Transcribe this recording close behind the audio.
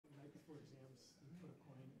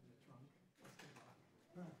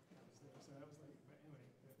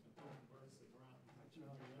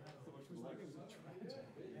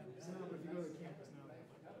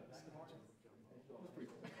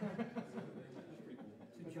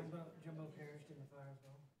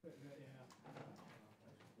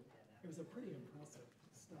was a pretty impressive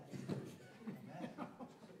study. Bill?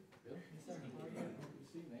 Yes, sir. How are you? Good to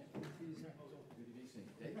see you, man. Good to see you, sir. Good to be seen.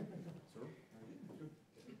 Dave? Sir?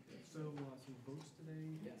 So, some votes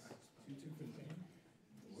today? Yes. 2-2-15.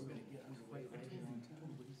 We're going to get underway right Total now.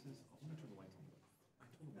 witnesses, I'm going to turn the lights on.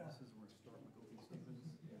 Total witnesses, we're going to start with opening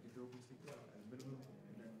statements. If they're opening statements at a minimum,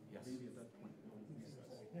 and then Yes. maybe at that point, we'll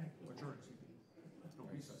recess. Adjourn, excuse me. No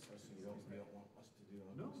recess. So you don't want us to do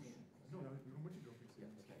it? No, we don't want you to open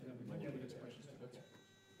statements. Okay. And then we might get into questions too. Okay.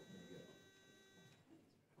 Very good.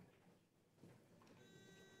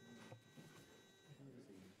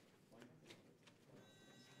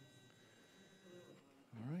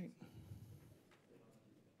 All right.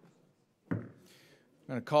 I'm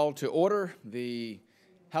going to call to order the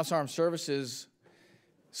House Armed Services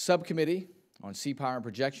Subcommittee on Sea Power and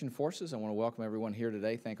Projection Forces. I want to welcome everyone here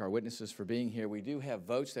today. Thank our witnesses for being here. We do have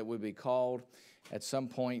votes that will be called at some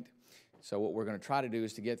point. So what we're going to try to do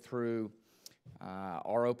is to get through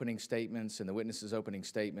our opening statements and the witnesses' opening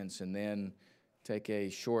statements, and then take a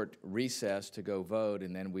short recess to go vote,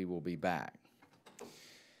 and then we will be back.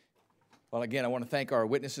 Well, again, I want to thank our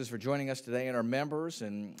witnesses for joining us today and our members.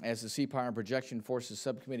 And as the Sea Power and Projection Forces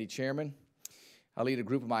Subcommittee Chairman, I lead a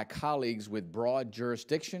group of my colleagues with broad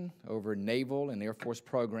jurisdiction over naval and Air Force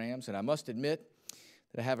programs, and I must admit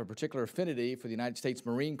that I have a particular affinity for the United States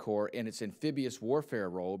Marine Corps and its amphibious warfare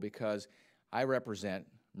role, because I represent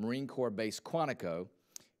Marine Corps Base Quantico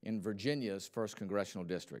in Virginia's 1st Congressional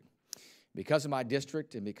District. Because of my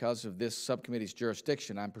district and because of this subcommittee's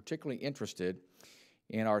jurisdiction, I'm particularly interested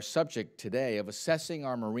in our subject today of assessing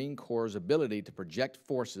our Marine Corps' ability to project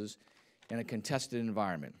forces in a contested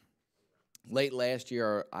environment. Late last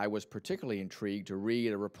year, I was particularly intrigued to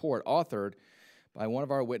read a report authored by one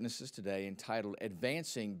of our witnesses today entitled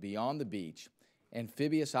 "Advancing Beyond the Beach: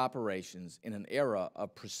 Amphibious Operations in an Era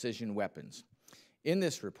of Precision Weapons." In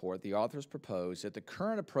this report, the authors proposed that the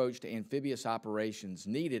current approach to amphibious operations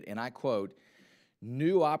needed, and I quote,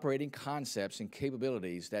 "new operating concepts and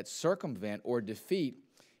capabilities that circumvent or defeat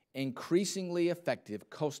increasingly effective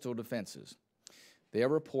coastal defenses." Their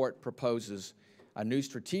report proposes a new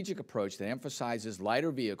strategic approach that emphasizes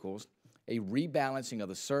lighter vehicles, a rebalancing of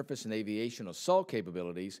the surface and aviation assault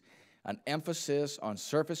capabilities, an emphasis on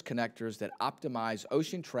surface connectors that optimize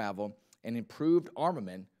ocean travel, and improved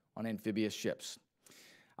armament on amphibious ships.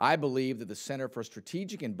 I believe that the Center for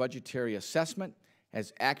Strategic and Budgetary Assessment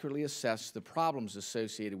has accurately assessed the problems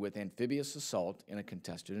associated with amphibious assault in a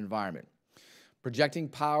contested environment. Projecting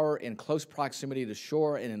power in close proximity to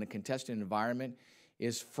shore and in a contested environment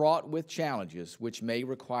is fraught with challenges which may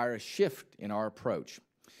require a shift in our approach.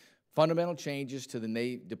 Fundamental changes to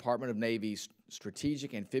the Department of Navy's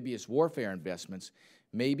strategic amphibious warfare investments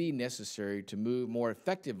may be necessary to move more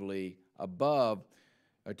effectively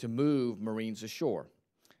to move Marines ashore.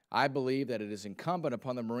 I believe that it is incumbent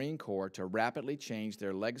upon the Marine Corps to rapidly change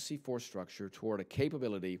their legacy force structure toward a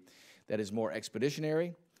capability that is more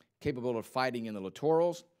expeditionary, capable of fighting in the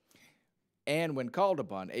littorals, and when called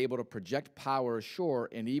upon, able to project power ashore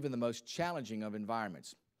in even the most challenging of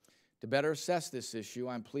environments. To better assess this issue,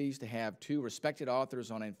 I'm pleased to have two respected authors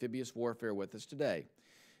on amphibious warfare with us today: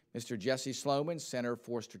 Mr. Jesse Sloman, Center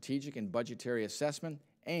for Strategic and Budgetary Assessment,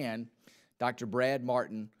 and Dr. Brad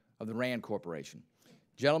Martin of the RAND Corporation.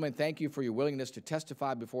 Gentlemen, thank you for your willingness to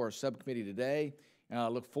testify before our subcommittee today, and I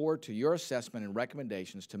look forward to your assessment and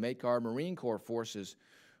recommendations to make our Marine Corps forces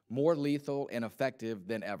more lethal and effective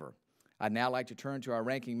than ever. I'd now like to turn to our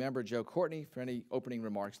ranking member, Joe Courtney, for any opening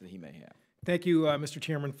remarks that he may have. Thank you, Mr.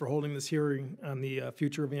 Chairman, for holding this hearing on the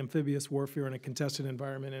future of amphibious warfare in a contested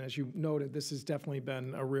environment. And as you noted, this has definitely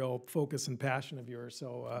been a real focus and passion of yours.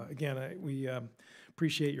 So again, we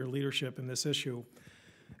appreciate your leadership in this issue.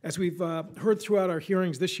 As we've heard throughout our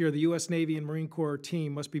hearings this year, the U.S. Navy and Marine Corps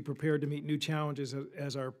team must be prepared to meet new challenges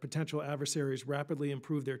as our potential adversaries rapidly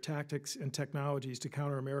improve their tactics and technologies to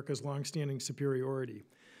counter America's longstanding superiority.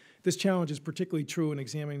 This challenge is particularly true in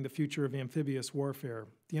examining the future of amphibious warfare.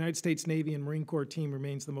 The United States Navy and Marine Corps team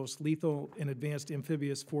remains the most lethal and advanced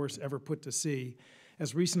amphibious force ever put to sea.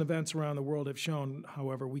 As recent events around the world have shown,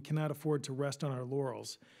 however, we cannot afford to rest on our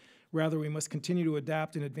laurels. Rather, we must continue to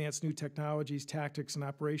adapt and advance new technologies, tactics, and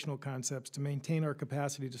operational concepts to maintain our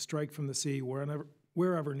capacity to strike from the sea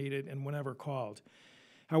wherever needed and whenever called.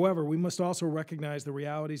 However, we must also recognize the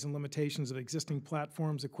realities and limitations of existing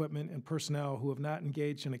platforms, equipment, and personnel who have not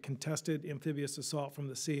engaged in a contested amphibious assault from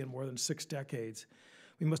the sea in more than 6 decades.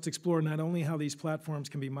 We must explore not only how these platforms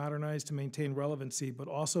can be modernized to maintain relevancy, but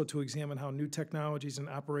also to examine how new technologies and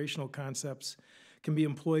operational concepts can be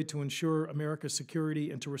employed to ensure America's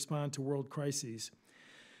security and to respond to world crises.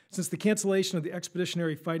 Since the cancellation of the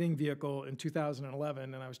Expeditionary Fighting Vehicle in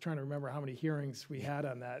 2011, and I was trying to remember how many hearings we had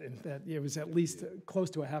on that, and that it was at least close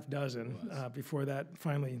to a half dozen before that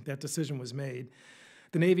finally that decision was made.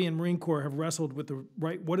 The Navy and Marine Corps have wrestled with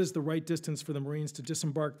what is the right distance for the Marines to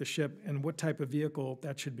disembark the ship and what type of vehicle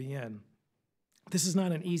that should be in. This is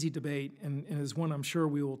not an easy debate and is one I'm sure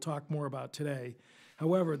we will talk more about today.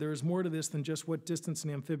 However, there is more to this than just what distance an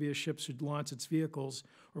amphibious ship should launch its vehicles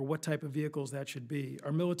or what type of vehicles that should be.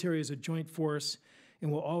 Our military is a joint force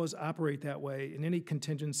and will always operate that way in any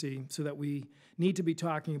contingency, so that we need to be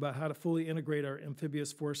talking about how to fully integrate our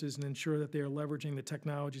amphibious forces and ensure that they are leveraging the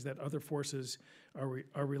technologies that other forces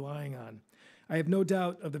are relying on. I have no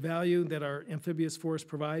doubt of the value that our amphibious force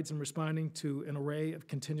provides in responding to an array of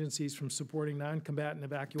contingencies, from supporting non-combatant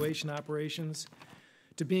evacuation operations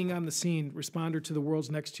to being on the scene responder to the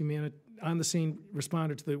world's next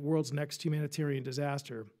humanitarian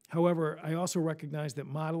disaster. However, I also recognize that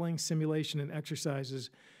modeling, simulation, and exercises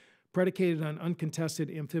predicated on uncontested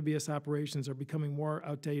amphibious operations are becoming more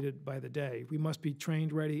outdated by the day. We must be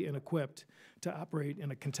trained, ready, and equipped to operate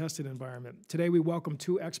in a contested environment. Today, we welcome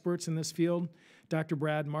two experts in this field, Dr.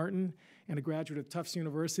 Brad Martin, and a graduate of Tufts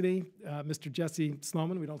University, Mr. Jesse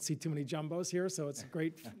Sloman. We don't see too many jumbos here, so it's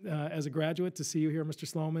great as a graduate to see you here, Mr.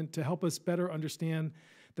 Sloman, to help us better understand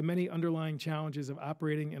the many underlying challenges of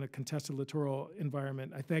operating in a contested littoral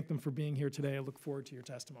environment. I thank them for being here today. I look forward to your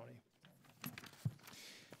testimony.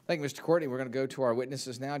 Thank you, Mr. Courtney. We're going to go to our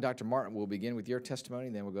witnesses now. Dr. Martin, we'll begin with your testimony,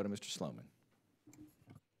 and then we'll go to Mr. Sloman.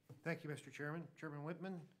 Thank you, Mr. Chairman. Chairman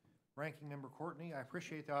Whitman, Ranking Member Courtney, I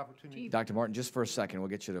appreciate the opportunity. Dr. Martin, just for a second, we'll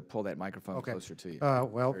get you to pull that microphone closer to you.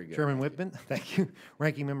 Well, Chairman Whitman, thank you.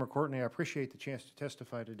 Ranking Member Courtney, I appreciate the chance to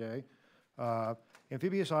testify today.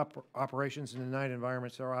 Amphibious operations in the night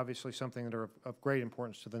environments are obviously something that are of great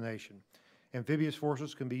importance to the nation. Amphibious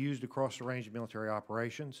forces can be used across the range of military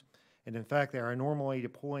operations, and in fact, they are a normally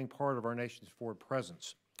deploying part of our nation's forward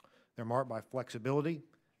presence. They're marked by flexibility,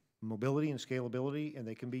 mobility, and scalability, and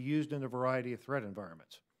they can be used in a variety of threat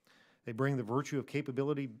environments. They bring the virtue of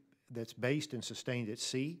capability that's based and sustained at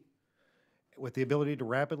sea, with the ability to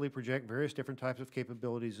rapidly project various different types of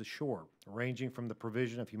capabilities ashore, ranging from the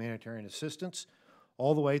provision of humanitarian assistance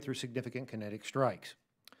all the way through significant kinetic strikes.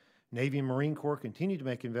 Navy and Marine Corps continue to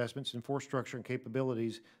make investments in force structure and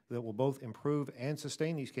capabilities that will both improve and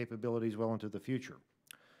sustain these capabilities well into the future.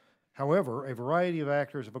 However, a variety of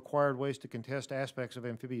actors have acquired ways to contest aspects of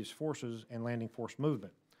amphibious forces and landing force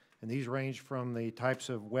movement. And these range from the types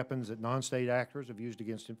of weapons that non-state actors have used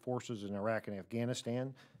against forces in Iraq and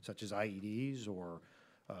Afghanistan, such as IEDs or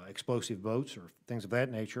explosive boats or things of that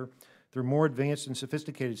nature, through more advanced and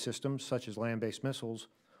sophisticated systems, such as land-based missiles,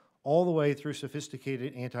 all the way through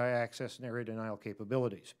sophisticated anti-access and area denial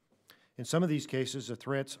capabilities. In some of these cases, the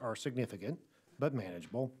threats are significant but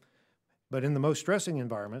manageable. But in the most stressing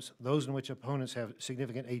environments, those in which opponents have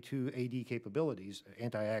significant A2AD capabilities,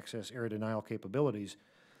 anti-access area denial capabilities,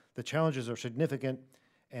 the challenges are significant,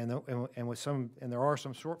 and there are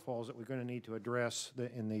some shortfalls that we're going to need to address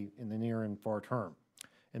in the near and far term.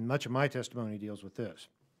 And much of my testimony deals with this.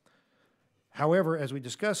 However, as we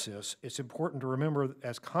discuss this, it's important to remember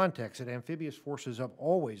as context that amphibious forces have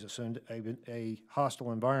always assumed a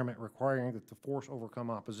hostile environment requiring that the force overcome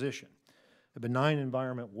opposition. A benign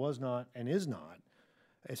environment was not and is not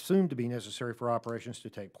assumed to be necessary for operations to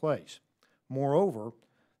take place. Moreover,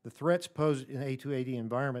 the threats posed in A2AD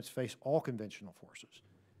environments face all conventional forces.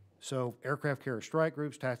 So aircraft carrier strike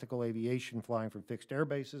groups, tactical aviation flying from fixed air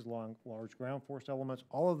bases, large ground force elements,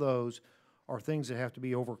 all of those are things that have to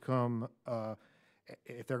be overcome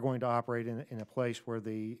if they're going to operate in a place where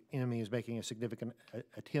the enemy is making a significant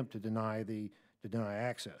attempt to deny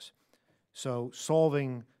access. So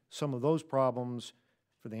solving some of those problems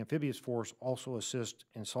for the amphibious force also assist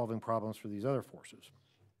in solving problems for these other forces.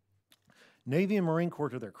 Navy and Marine Corps,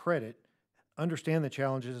 to their credit, understand the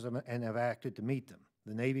challenges and have acted to meet them.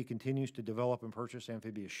 The Navy continues to develop and purchase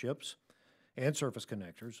amphibious ships and surface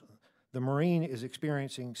connectors. The Marine is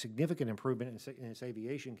experiencing significant improvement in its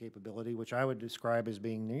aviation capability, which I would describe as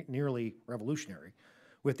being nearly revolutionary,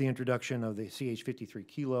 with the introduction of the CH-53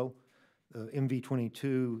 Kilo, the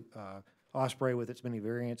MV-22 Osprey with its many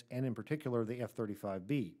variants, and in particular the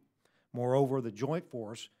F-35B. Moreover, the Joint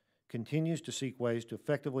Force continues to seek ways to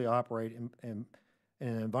effectively operate in an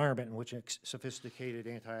environment in which sophisticated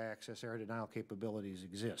anti-access air denial capabilities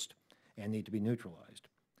exist and need to be neutralized.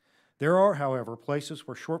 There are, however, places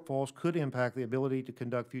where shortfalls could impact the ability to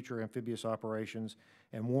conduct future amphibious operations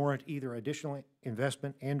and warrant either additional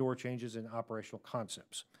investment and/or changes in operational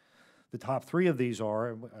concepts. The top three of these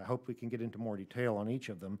are, and I hope we can get into more detail on each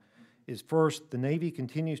of them, is first, the Navy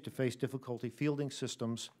continues to face difficulty fielding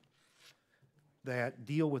systems that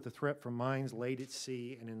deal with the threat from mines laid at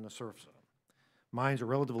sea and in the surf zone. Mines are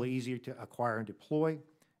relatively easy to acquire and deploy,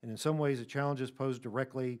 and in some ways the challenges posed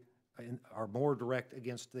directly are more direct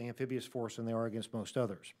against the amphibious force than they are against most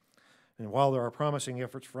others. And while there are promising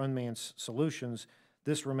efforts for unmanned solutions,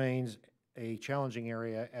 this remains a challenging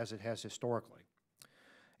area as it has historically.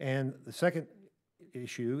 And the second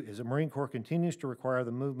issue is the Marine Corps continues to require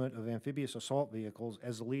the movement of amphibious assault vehicles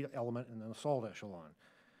as the lead element in an assault echelon.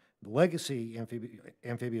 The legacy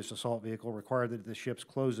amphibious assault vehicle required that the ships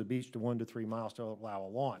close the beach to 1 to 3 miles to allow a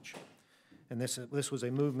launch. And this was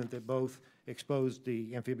a movement that both exposed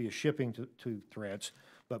the amphibious shipping to threats,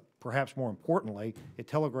 but perhaps more importantly, it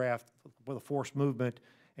telegraphed the force movement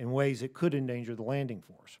in ways that could endanger the landing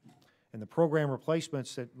force. And the program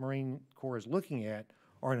replacements that Marine Corps is looking at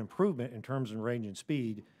are an improvement in terms of range and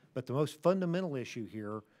speed, but the most fundamental issue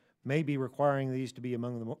here may be requiring these to be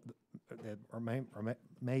among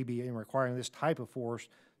may be in requiring this type of force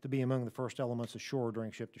to be among the first elements ashore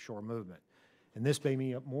during ship-to-shore movement. And this may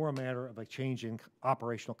be more a matter of a change in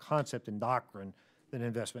operational concept and doctrine than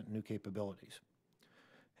investment in new capabilities.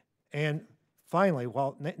 And finally,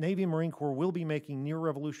 while Navy and Marine Corps will be making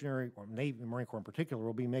near-revolutionary, or Navy and Marine Corps in particular,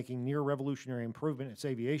 will be making near-revolutionary improvement in its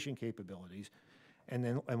aviation capabilities,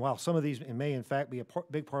 and while some of these may in fact be a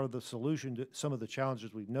big part of the solution to some of the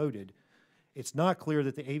challenges we've noted, it's not clear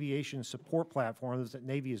that the aviation support platforms that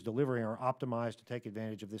Navy is delivering are optimized to take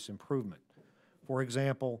advantage of this improvement. For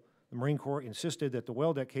example, the Marine Corps insisted that the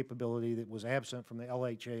well deck capability that was absent from the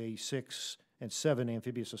LHA 6 and 7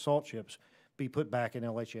 amphibious assault ships be put back in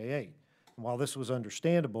LHA 8. And while this was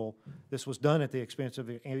understandable, this was done at the expense of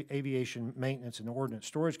aviation maintenance and ordnance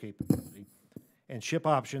storage capability. And ship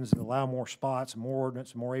options that allow more spots, more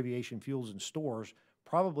ordnance, more aviation fuels and stores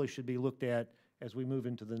probably should be looked at as we move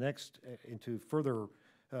into the next, into further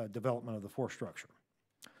development of the force structure.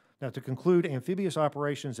 Now, to conclude, amphibious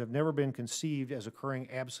operations have never been conceived as occurring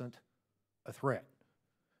absent a threat.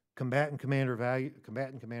 Combatant commanders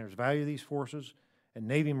value these forces, and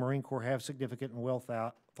Navy and Marine Corps have significant and well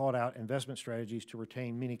thought out investment strategies to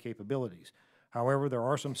retain many capabilities. However, there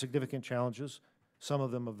are some significant challenges, some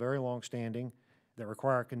of them are very long-standing, that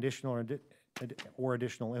require conditional or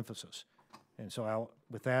additional emphasis. And so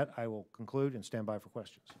with that, I will conclude and stand by for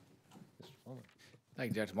questions. Mr. Sloman.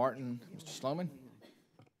 Thank you, Dr. Martin. Mr. Sloman.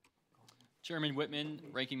 Chairman Whitman,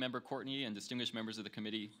 Ranking Member Courtney, and distinguished members of the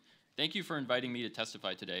committee, thank you for inviting me to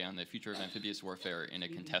testify today on the future of amphibious warfare in a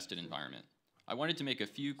contested environment. I wanted to make a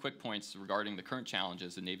few quick points regarding the current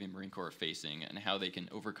challenges the Navy and Marine Corps are facing and how they can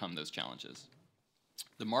overcome those challenges.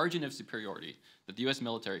 The margin of superiority that the U.S.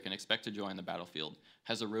 military can expect to join the battlefield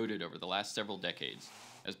has eroded over the last several decades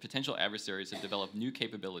as potential adversaries have developed new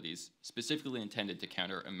capabilities specifically intended to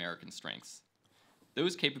counter American strengths.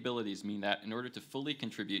 Those capabilities mean that in order to fully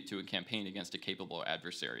contribute to a campaign against a capable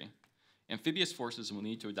adversary, amphibious forces will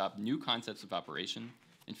need to adopt new concepts of operation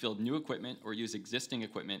and field new equipment or use existing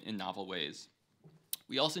equipment in novel ways.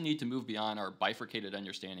 We also need to move beyond our bifurcated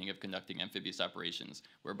understanding of conducting amphibious operations,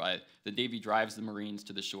 whereby the Navy drives the Marines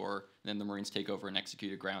to the shore, and then the Marines take over and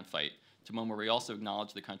execute a ground fight, to one where we also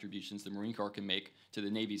acknowledge the contributions the Marine Corps can make to the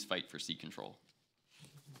Navy's fight for sea control.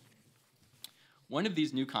 One of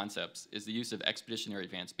these new concepts is the use of expeditionary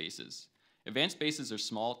advanced bases. Advanced bases are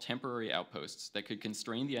small, temporary outposts that could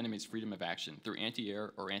constrain the enemy's freedom of action through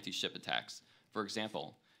anti-air or anti-ship attacks. For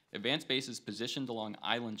example, advanced bases positioned along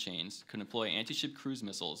island chains could employ anti-ship cruise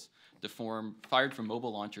missiles fired from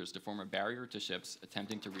mobile launchers to form a barrier to ships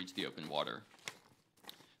attempting to reach the open water.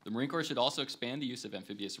 The Marine Corps should also expand the use of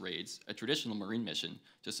amphibious raids, a traditional Marine mission,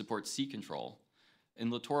 to support sea control in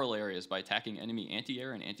littoral areas by attacking enemy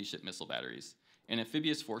anti-air and anti-ship missile batteries. And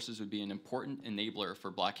amphibious forces would be an important enabler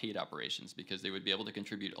for blockade operations because they would be able to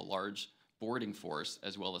contribute a large boarding force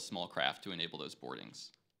as well as small craft to enable those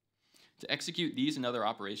boardings. To execute these and other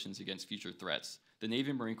operations against future threats, the Navy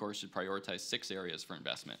and Marine Corps should prioritize 6 areas for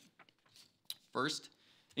investment. First,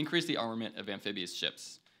 increase the armament of amphibious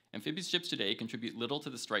ships. Amphibious ships today contribute little to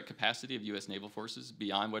the strike capacity of U.S. naval forces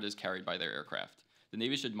beyond what is carried by their aircraft. The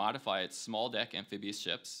Navy should modify its small deck amphibious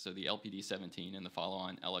ships, so the LPD-17 and the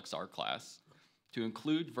follow-on LXR class, to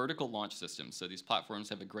include vertical launch systems, so these platforms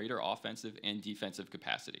have a greater offensive and defensive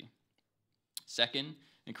capacity. Second,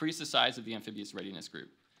 increase the size of the amphibious readiness group.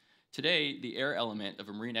 Today, the air element of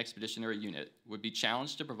a Marine Expeditionary Unit would be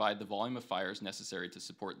challenged to provide the volume of fires necessary to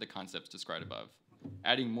support the concepts described above.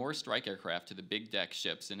 Adding more strike aircraft to the big deck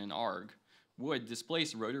ships in an ARG would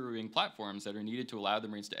displace rotary wing platforms that are needed to allow the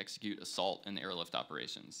Marines to execute assault and airlift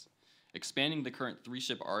operations. Expanding the current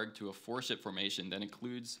 3-ship ARG to a 4-ship formation that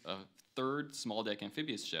includes a 3rd small deck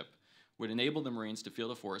amphibious ship would enable the Marines to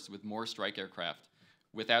field a force with more strike aircraft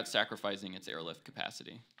without sacrificing its airlift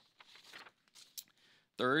capacity.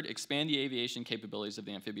 Third, expand the aviation capabilities of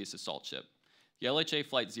the amphibious assault ship. The LHA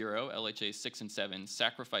Flight 0, LHA 6 and 7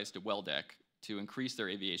 sacrificed a well deck to increase their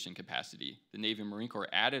aviation capacity. The Navy and Marine Corps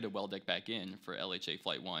added a well deck back in for LHA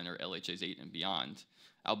Flight 1 or LHAs 8 and beyond,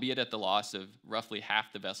 albeit at the loss of roughly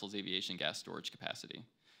half the vessel's aviation gas storage capacity.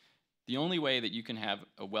 The only way that you can have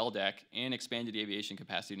a well deck and expanded aviation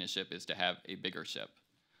capacity in a ship is to have a bigger ship.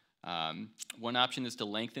 One option is to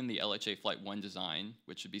lengthen the LHA Flight 1 design,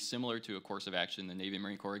 which would be similar to a course of action the Navy and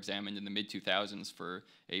Marine Corps examined in the mid-2000s for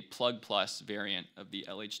a plug-plus variant of the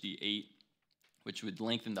LHD-8, which would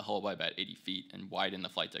lengthen the hull by about 80 feet and widen the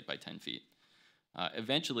flight deck by 10 feet.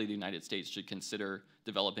 Eventually, the United States should consider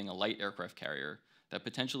developing a light aircraft carrier that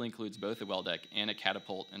potentially includes both a well deck and a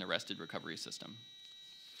catapult and arrested recovery system.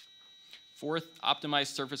 Fourth, optimize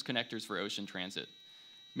surface connectors for ocean transit.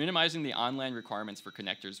 Minimizing the on-land requirements for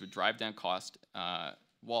connectors would drive down cost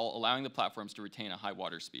while allowing the platforms to retain a high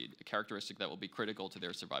water speed, a characteristic that will be critical to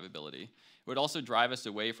their survivability. It would also drive us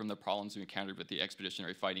away from the problems we encountered with the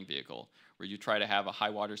expeditionary fighting vehicle, where you try to have a high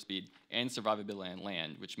water speed and survivability on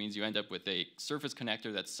land, which means you end up with a surface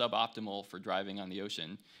connector that's suboptimal for driving on the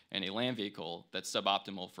ocean and a land vehicle that's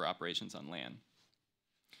suboptimal for operations on land.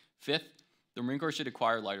 Fifth, the Marine Corps should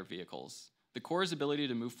acquire lighter vehicles. The Corps' ability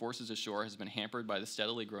to move forces ashore has been hampered by the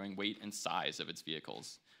steadily growing weight and size of its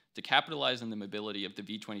vehicles. To capitalize on the mobility of the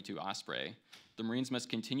V-22 Osprey, the Marines must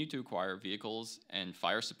continue to acquire vehicles and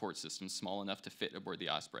fire support systems small enough to fit aboard the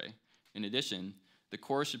Osprey. In addition, the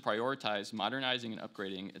Corps should prioritize modernizing and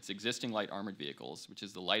upgrading its existing light armored vehicles, which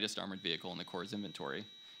is the lightest armored vehicle in the Corps' inventory,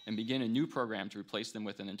 and begin a new program to replace them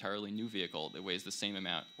with an entirely new vehicle that weighs the same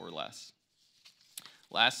amount or less.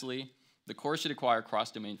 Lastly, the Corps should acquire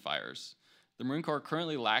cross-domain fires. The Marine Corps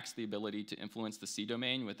currently lacks the ability to influence the sea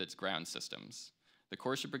domain with its ground systems. The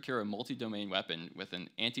Corps should procure a multi-domain weapon with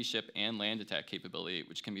an anti-ship and land attack capability,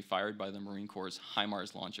 which can be fired by the Marine Corps'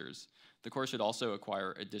 HIMARS launchers. The Corps should also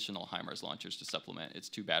acquire additional HIMARS launchers to supplement its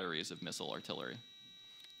 2 battalions of missile artillery.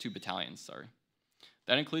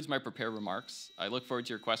 That includes my prepared remarks. I look forward to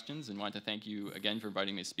your questions and want to thank you again for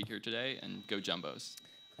inviting me to speak here today, and go Jumbos.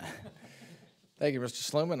 Thank you, Mr.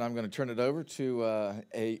 Sloman. I'm going to turn it over to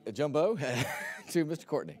a jumbo to Mr.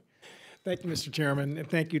 Courtney. Thank you, Mr. Chairman, and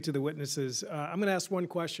thank you to the witnesses. I'm going to ask one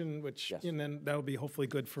question, which, Yes. and then that'll be hopefully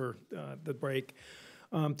good for the break.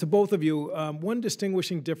 To both of you, one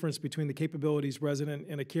distinguishing difference between the capabilities resident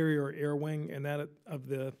in a carrier or air wing and that of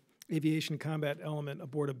the aviation combat element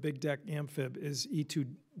aboard a big deck amphib is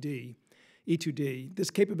E2D. This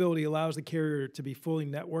capability allows the carrier to be fully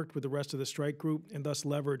networked with the rest of the strike group and thus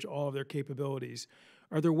leverage all of their capabilities.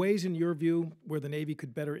 Are there ways, in your view, where the Navy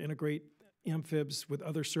could better integrate amphibs with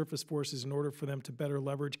other surface forces in order for them to better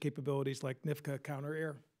leverage capabilities like NIFCA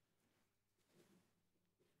counter-air?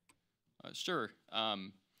 Sure.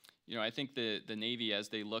 I think the Navy, as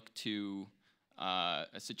they look to a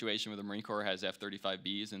situation where the Marine Corps has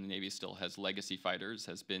F-35Bs and the Navy still has legacy fighters,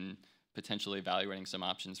 has been potentially evaluating some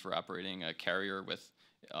options for operating a carrier with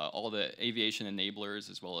all the aviation enablers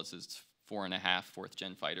as well as its 4.5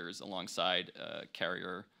 fourth-gen fighters alongside a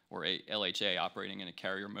carrier or a LHA operating in a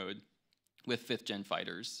carrier mode with fifth-gen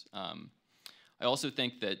fighters. I also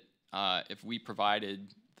think that if we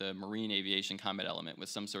provided the Marine aviation combat element with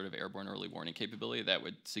some sort of airborne early warning capability, that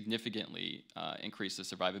would significantly increase the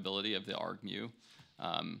survivability of the ARG-MU,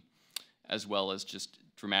 as well as just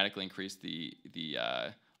dramatically increase the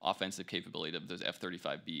offensive capability of those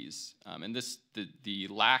F-35Bs. And the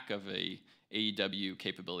lack of a AEW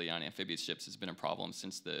capability on amphibious ships has been a problem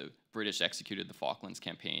since the British executed the Falklands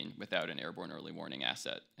campaign without an airborne early warning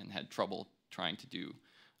asset and had trouble trying to do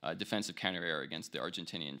defensive counter-air against the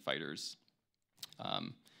Argentinian fighters.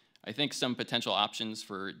 I think some potential options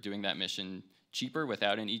for doing that mission cheaper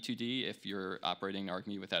without an E2D, if you're operating an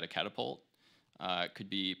ARG-MU without a catapult, could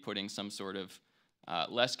be putting some sort of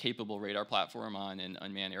less capable radar platform on an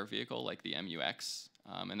unmanned air vehicle like the MUX,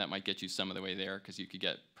 and that might get you some of the way there because you could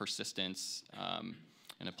get persistence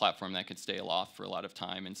and a platform that could stay aloft for a lot of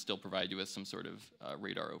time and still provide you with some sort of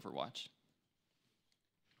radar overwatch.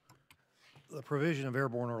 The provision of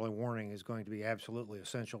airborne early warning is going to be absolutely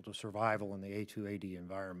essential to survival in the A2AD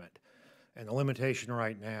environment. And the limitation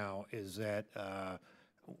right now is that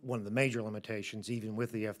one of the major limitations, even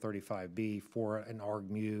with the F-35B for an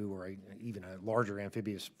ARG-MU or even a larger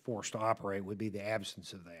amphibious force to operate, would be the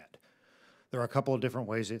absence of that. There are a couple of different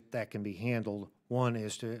ways that can be handled. One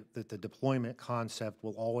is that the deployment concept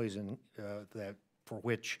will always, that for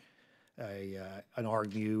which an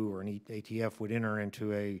ARG-MU or an ATF would enter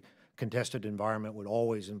into a contested environment would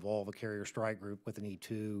always involve a carrier strike group with an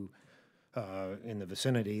E2 in the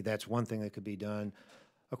vicinity, that's one thing that could be done.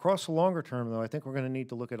 Across the longer term, though, I think we're going to need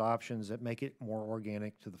to look at options that make it more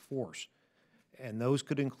organic to the force. And those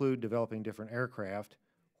could include developing different aircraft,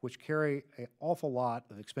 which carry an awful lot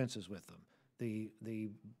of expenses with them. The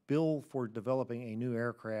bill for developing a new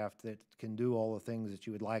aircraft that can do all the things that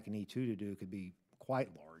you would like an E-2 to do could be quite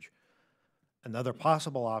large. Another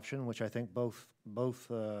possible option, which I think both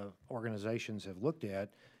organizations have looked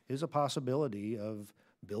at, is a possibility of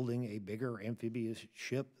building a bigger amphibious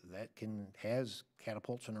ship that has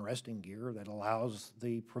catapults and arresting gear that allows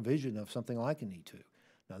the provision of something like an E-2.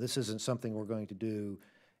 Now, this isn't something we're going to do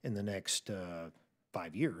in the next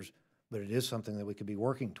 5 years, but it is something that we could be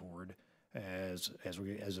working toward as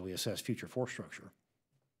we assess future force structure.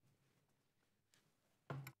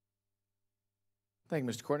 Thank you,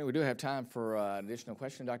 Mr. Courtney. We do have time for an additional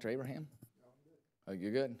question. Dr. Abraham? Oh,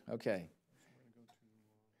 you're good? Okay.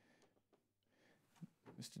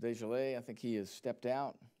 Mr. Desjardins, I think he has stepped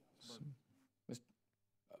out.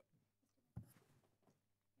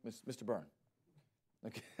 Mr. Byrne.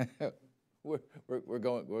 Okay. we're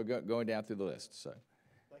going down through the list. So.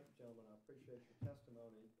 Thank you, gentlemen. I appreciate your testimony.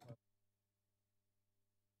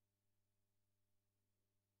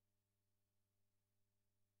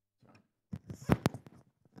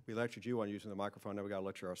 We lectured you on using the microphone, now we got to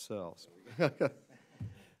lecture ourselves.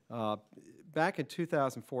 Back in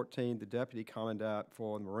 2014, the Deputy Commandant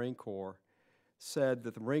for the Marine Corps said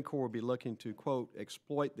that the Marine Corps would be looking to, quote,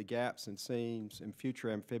 exploit the gaps and seams in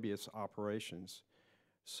future amphibious operations.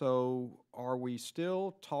 So are we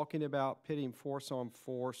still talking about pitting force on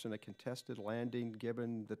force in a contested landing,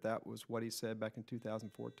 given that that was what he said back in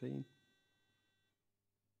 2014?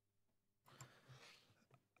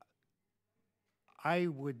 I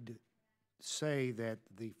would say that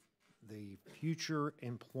the future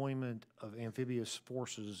employment of amphibious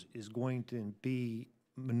forces is going to be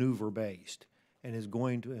maneuver-based and is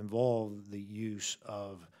going to involve the use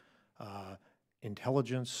of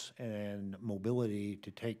intelligence and mobility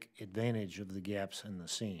to take advantage of the gaps and the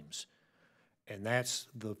seams. And that's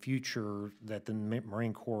the future that the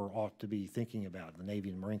Marine Corps ought to be thinking about, the Navy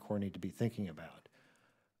and Marine Corps need to be thinking about.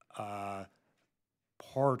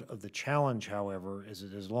 Part of the challenge, however, is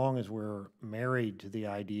that as long as we're married to the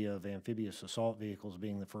idea of amphibious assault vehicles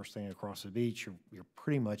being the first thing across the beach, you're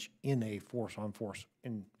pretty much in a force-on-force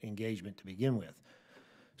engagement to begin with.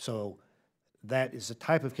 So that is a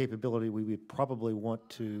type of capability we would probably want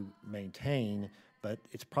to maintain, but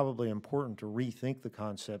it's probably important to rethink the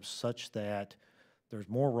concepts such that there's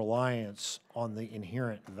more reliance on the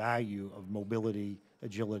inherent value of mobility,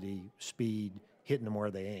 agility, speed, hitting them where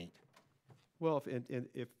they ain't. Well,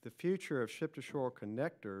 if the future of ship-to-shore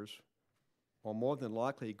connectors are more than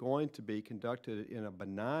likely going to be conducted in a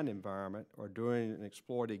benign environment or during an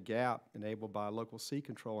exploited gap enabled by local sea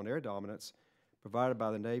control and air dominance provided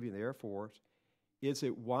by the Navy and the Air Force, is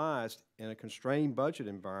it wise in a constrained budget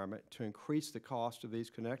environment to increase the cost of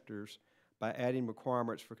these connectors by adding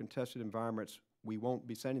requirements for contested environments we won't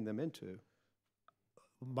be sending them into?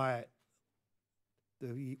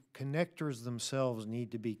 The connectors themselves need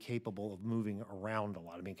to be capable of moving around a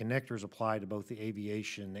lot. I mean, connectors apply to both the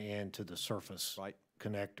aviation and to the surface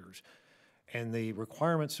connectors. And the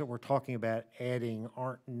requirements that we're talking about adding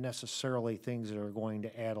aren't necessarily things that are going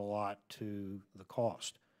to add a lot to the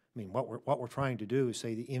cost. I mean, what we're trying to do is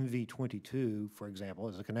say the MV-22, for example,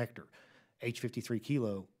 is a connector. H-53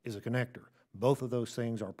 Kilo is a connector. Both of those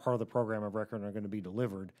things are part of the program of record and are going to be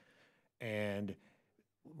delivered. And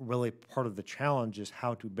really part of the challenge is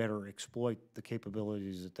how to better exploit the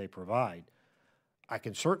capabilities that they provide. I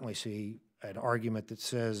can certainly see an argument that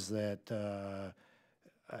says that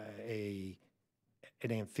an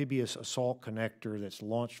amphibious assault connector that's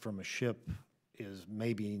launched from a ship is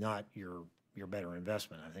maybe not your better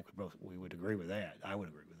investment. I think we would agree with that. I would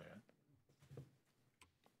agree with that.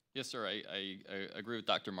 Yes, sir. I agree with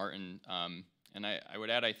Dr. Martin. And I would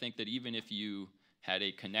add, I think that even if you had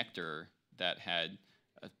a connector that had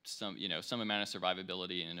some amount of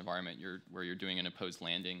survivability in an environment where you're doing an opposed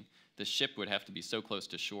landing, the ship would have to be so close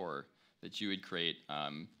to shore that you would create,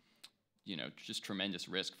 just tremendous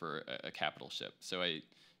risk for a capital ship. So I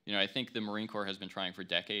think the Marine Corps has been trying for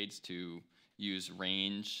decades to use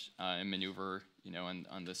range and maneuver,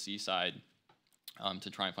 on the sea side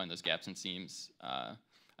to try and find those gaps and seams.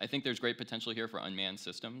 I think there's great potential here for unmanned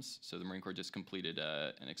systems. So the Marine Corps just completed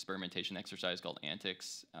an experimentation exercise called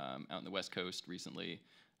Antics out on the West Coast recently.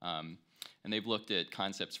 And they've looked at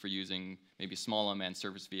concepts for using maybe small unmanned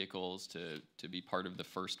surface vehicles to be part of the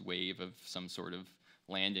first wave of some sort of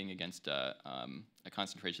landing against a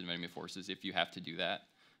concentration of enemy forces if you have to do that.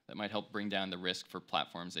 that might help bring down the risk for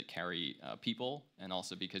platforms that carry people, and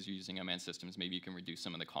also because you're using unmanned systems, maybe you can reduce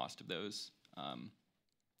some of the cost of those.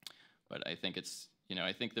 But I think it's,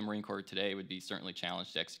 I think the Marine Corps today would be certainly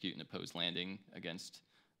challenged to execute an opposed landing against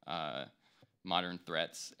modern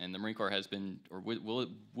threats, and the Marine Corps has been, or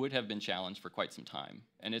would have been challenged for quite some time.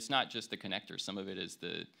 And it's not just the connectors. Some of it is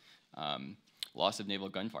the loss of naval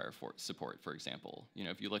gunfire support, for example.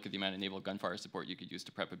 If you look at the amount of naval gunfire support you could use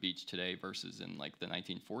to prep a beach today versus in like the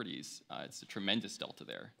 1940s, it's a tremendous delta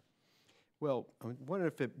there. Well, I wonder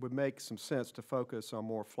if it would make some sense to focus on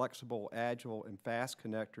more flexible, agile, and fast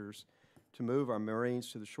connectors to move our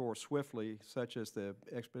Marines to the shore swiftly, such as the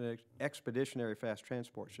expeditionary fast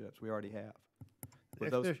transport ships we already have.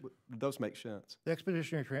 Would those make sense? The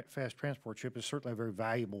expeditionary fast transport ship is certainly a very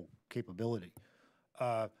valuable capability.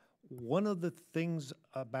 One of the things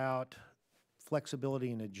about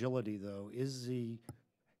flexibility and agility, though, is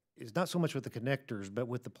not so much with the connectors, but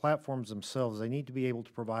with the platforms themselves. They need to be able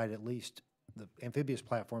to provide, at least the amphibious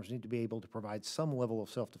platforms need to be able to provide some level of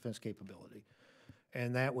self-defense capability.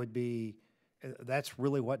 And that would be, that's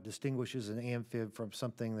really what distinguishes an amphib from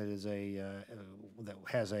something that is that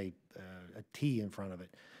has a T in front of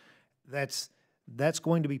it. That's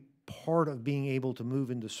going to be part of being able to move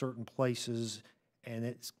into certain places, and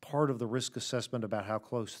it's part of the risk assessment about how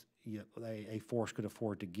close a force could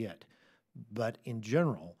afford to get. But in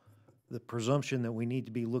general, the presumption that we need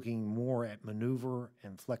to be looking more at maneuver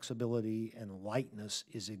and flexibility and lightness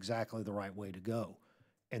is exactly the right way to go.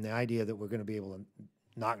 And the idea that we're going to be able to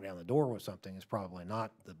knock down the door with something is probably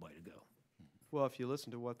not the way to go. Well, if you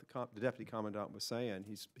listen to what the deputy commandant was saying,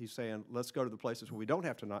 he's saying, let's go to the places where we don't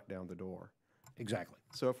have to knock down the door. Exactly.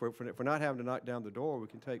 So if we're not having to knock down the door, we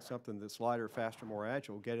can take something that's lighter, faster, more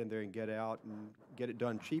agile, get in there and get out and get it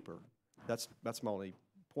done cheaper. That's my only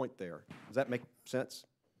point there. Does that make sense?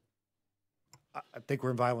 I think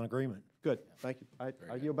we're in violent agreement. Good, thank you.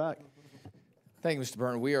 I yield back. Thank you, Mr.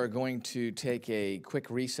 Byrne. We are going to take a quick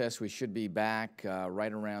recess. We should be back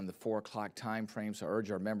right around the 4 o'clock time frame, so I urge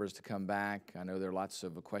our members to come back. I know there are lots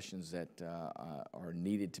of questions that are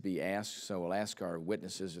needed to be asked, so we'll ask our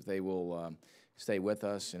witnesses if they will stay with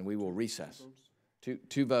us, and we will recess.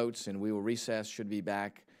 Two votes, and we will recess. Should be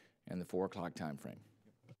back in the 4 o'clock time frame.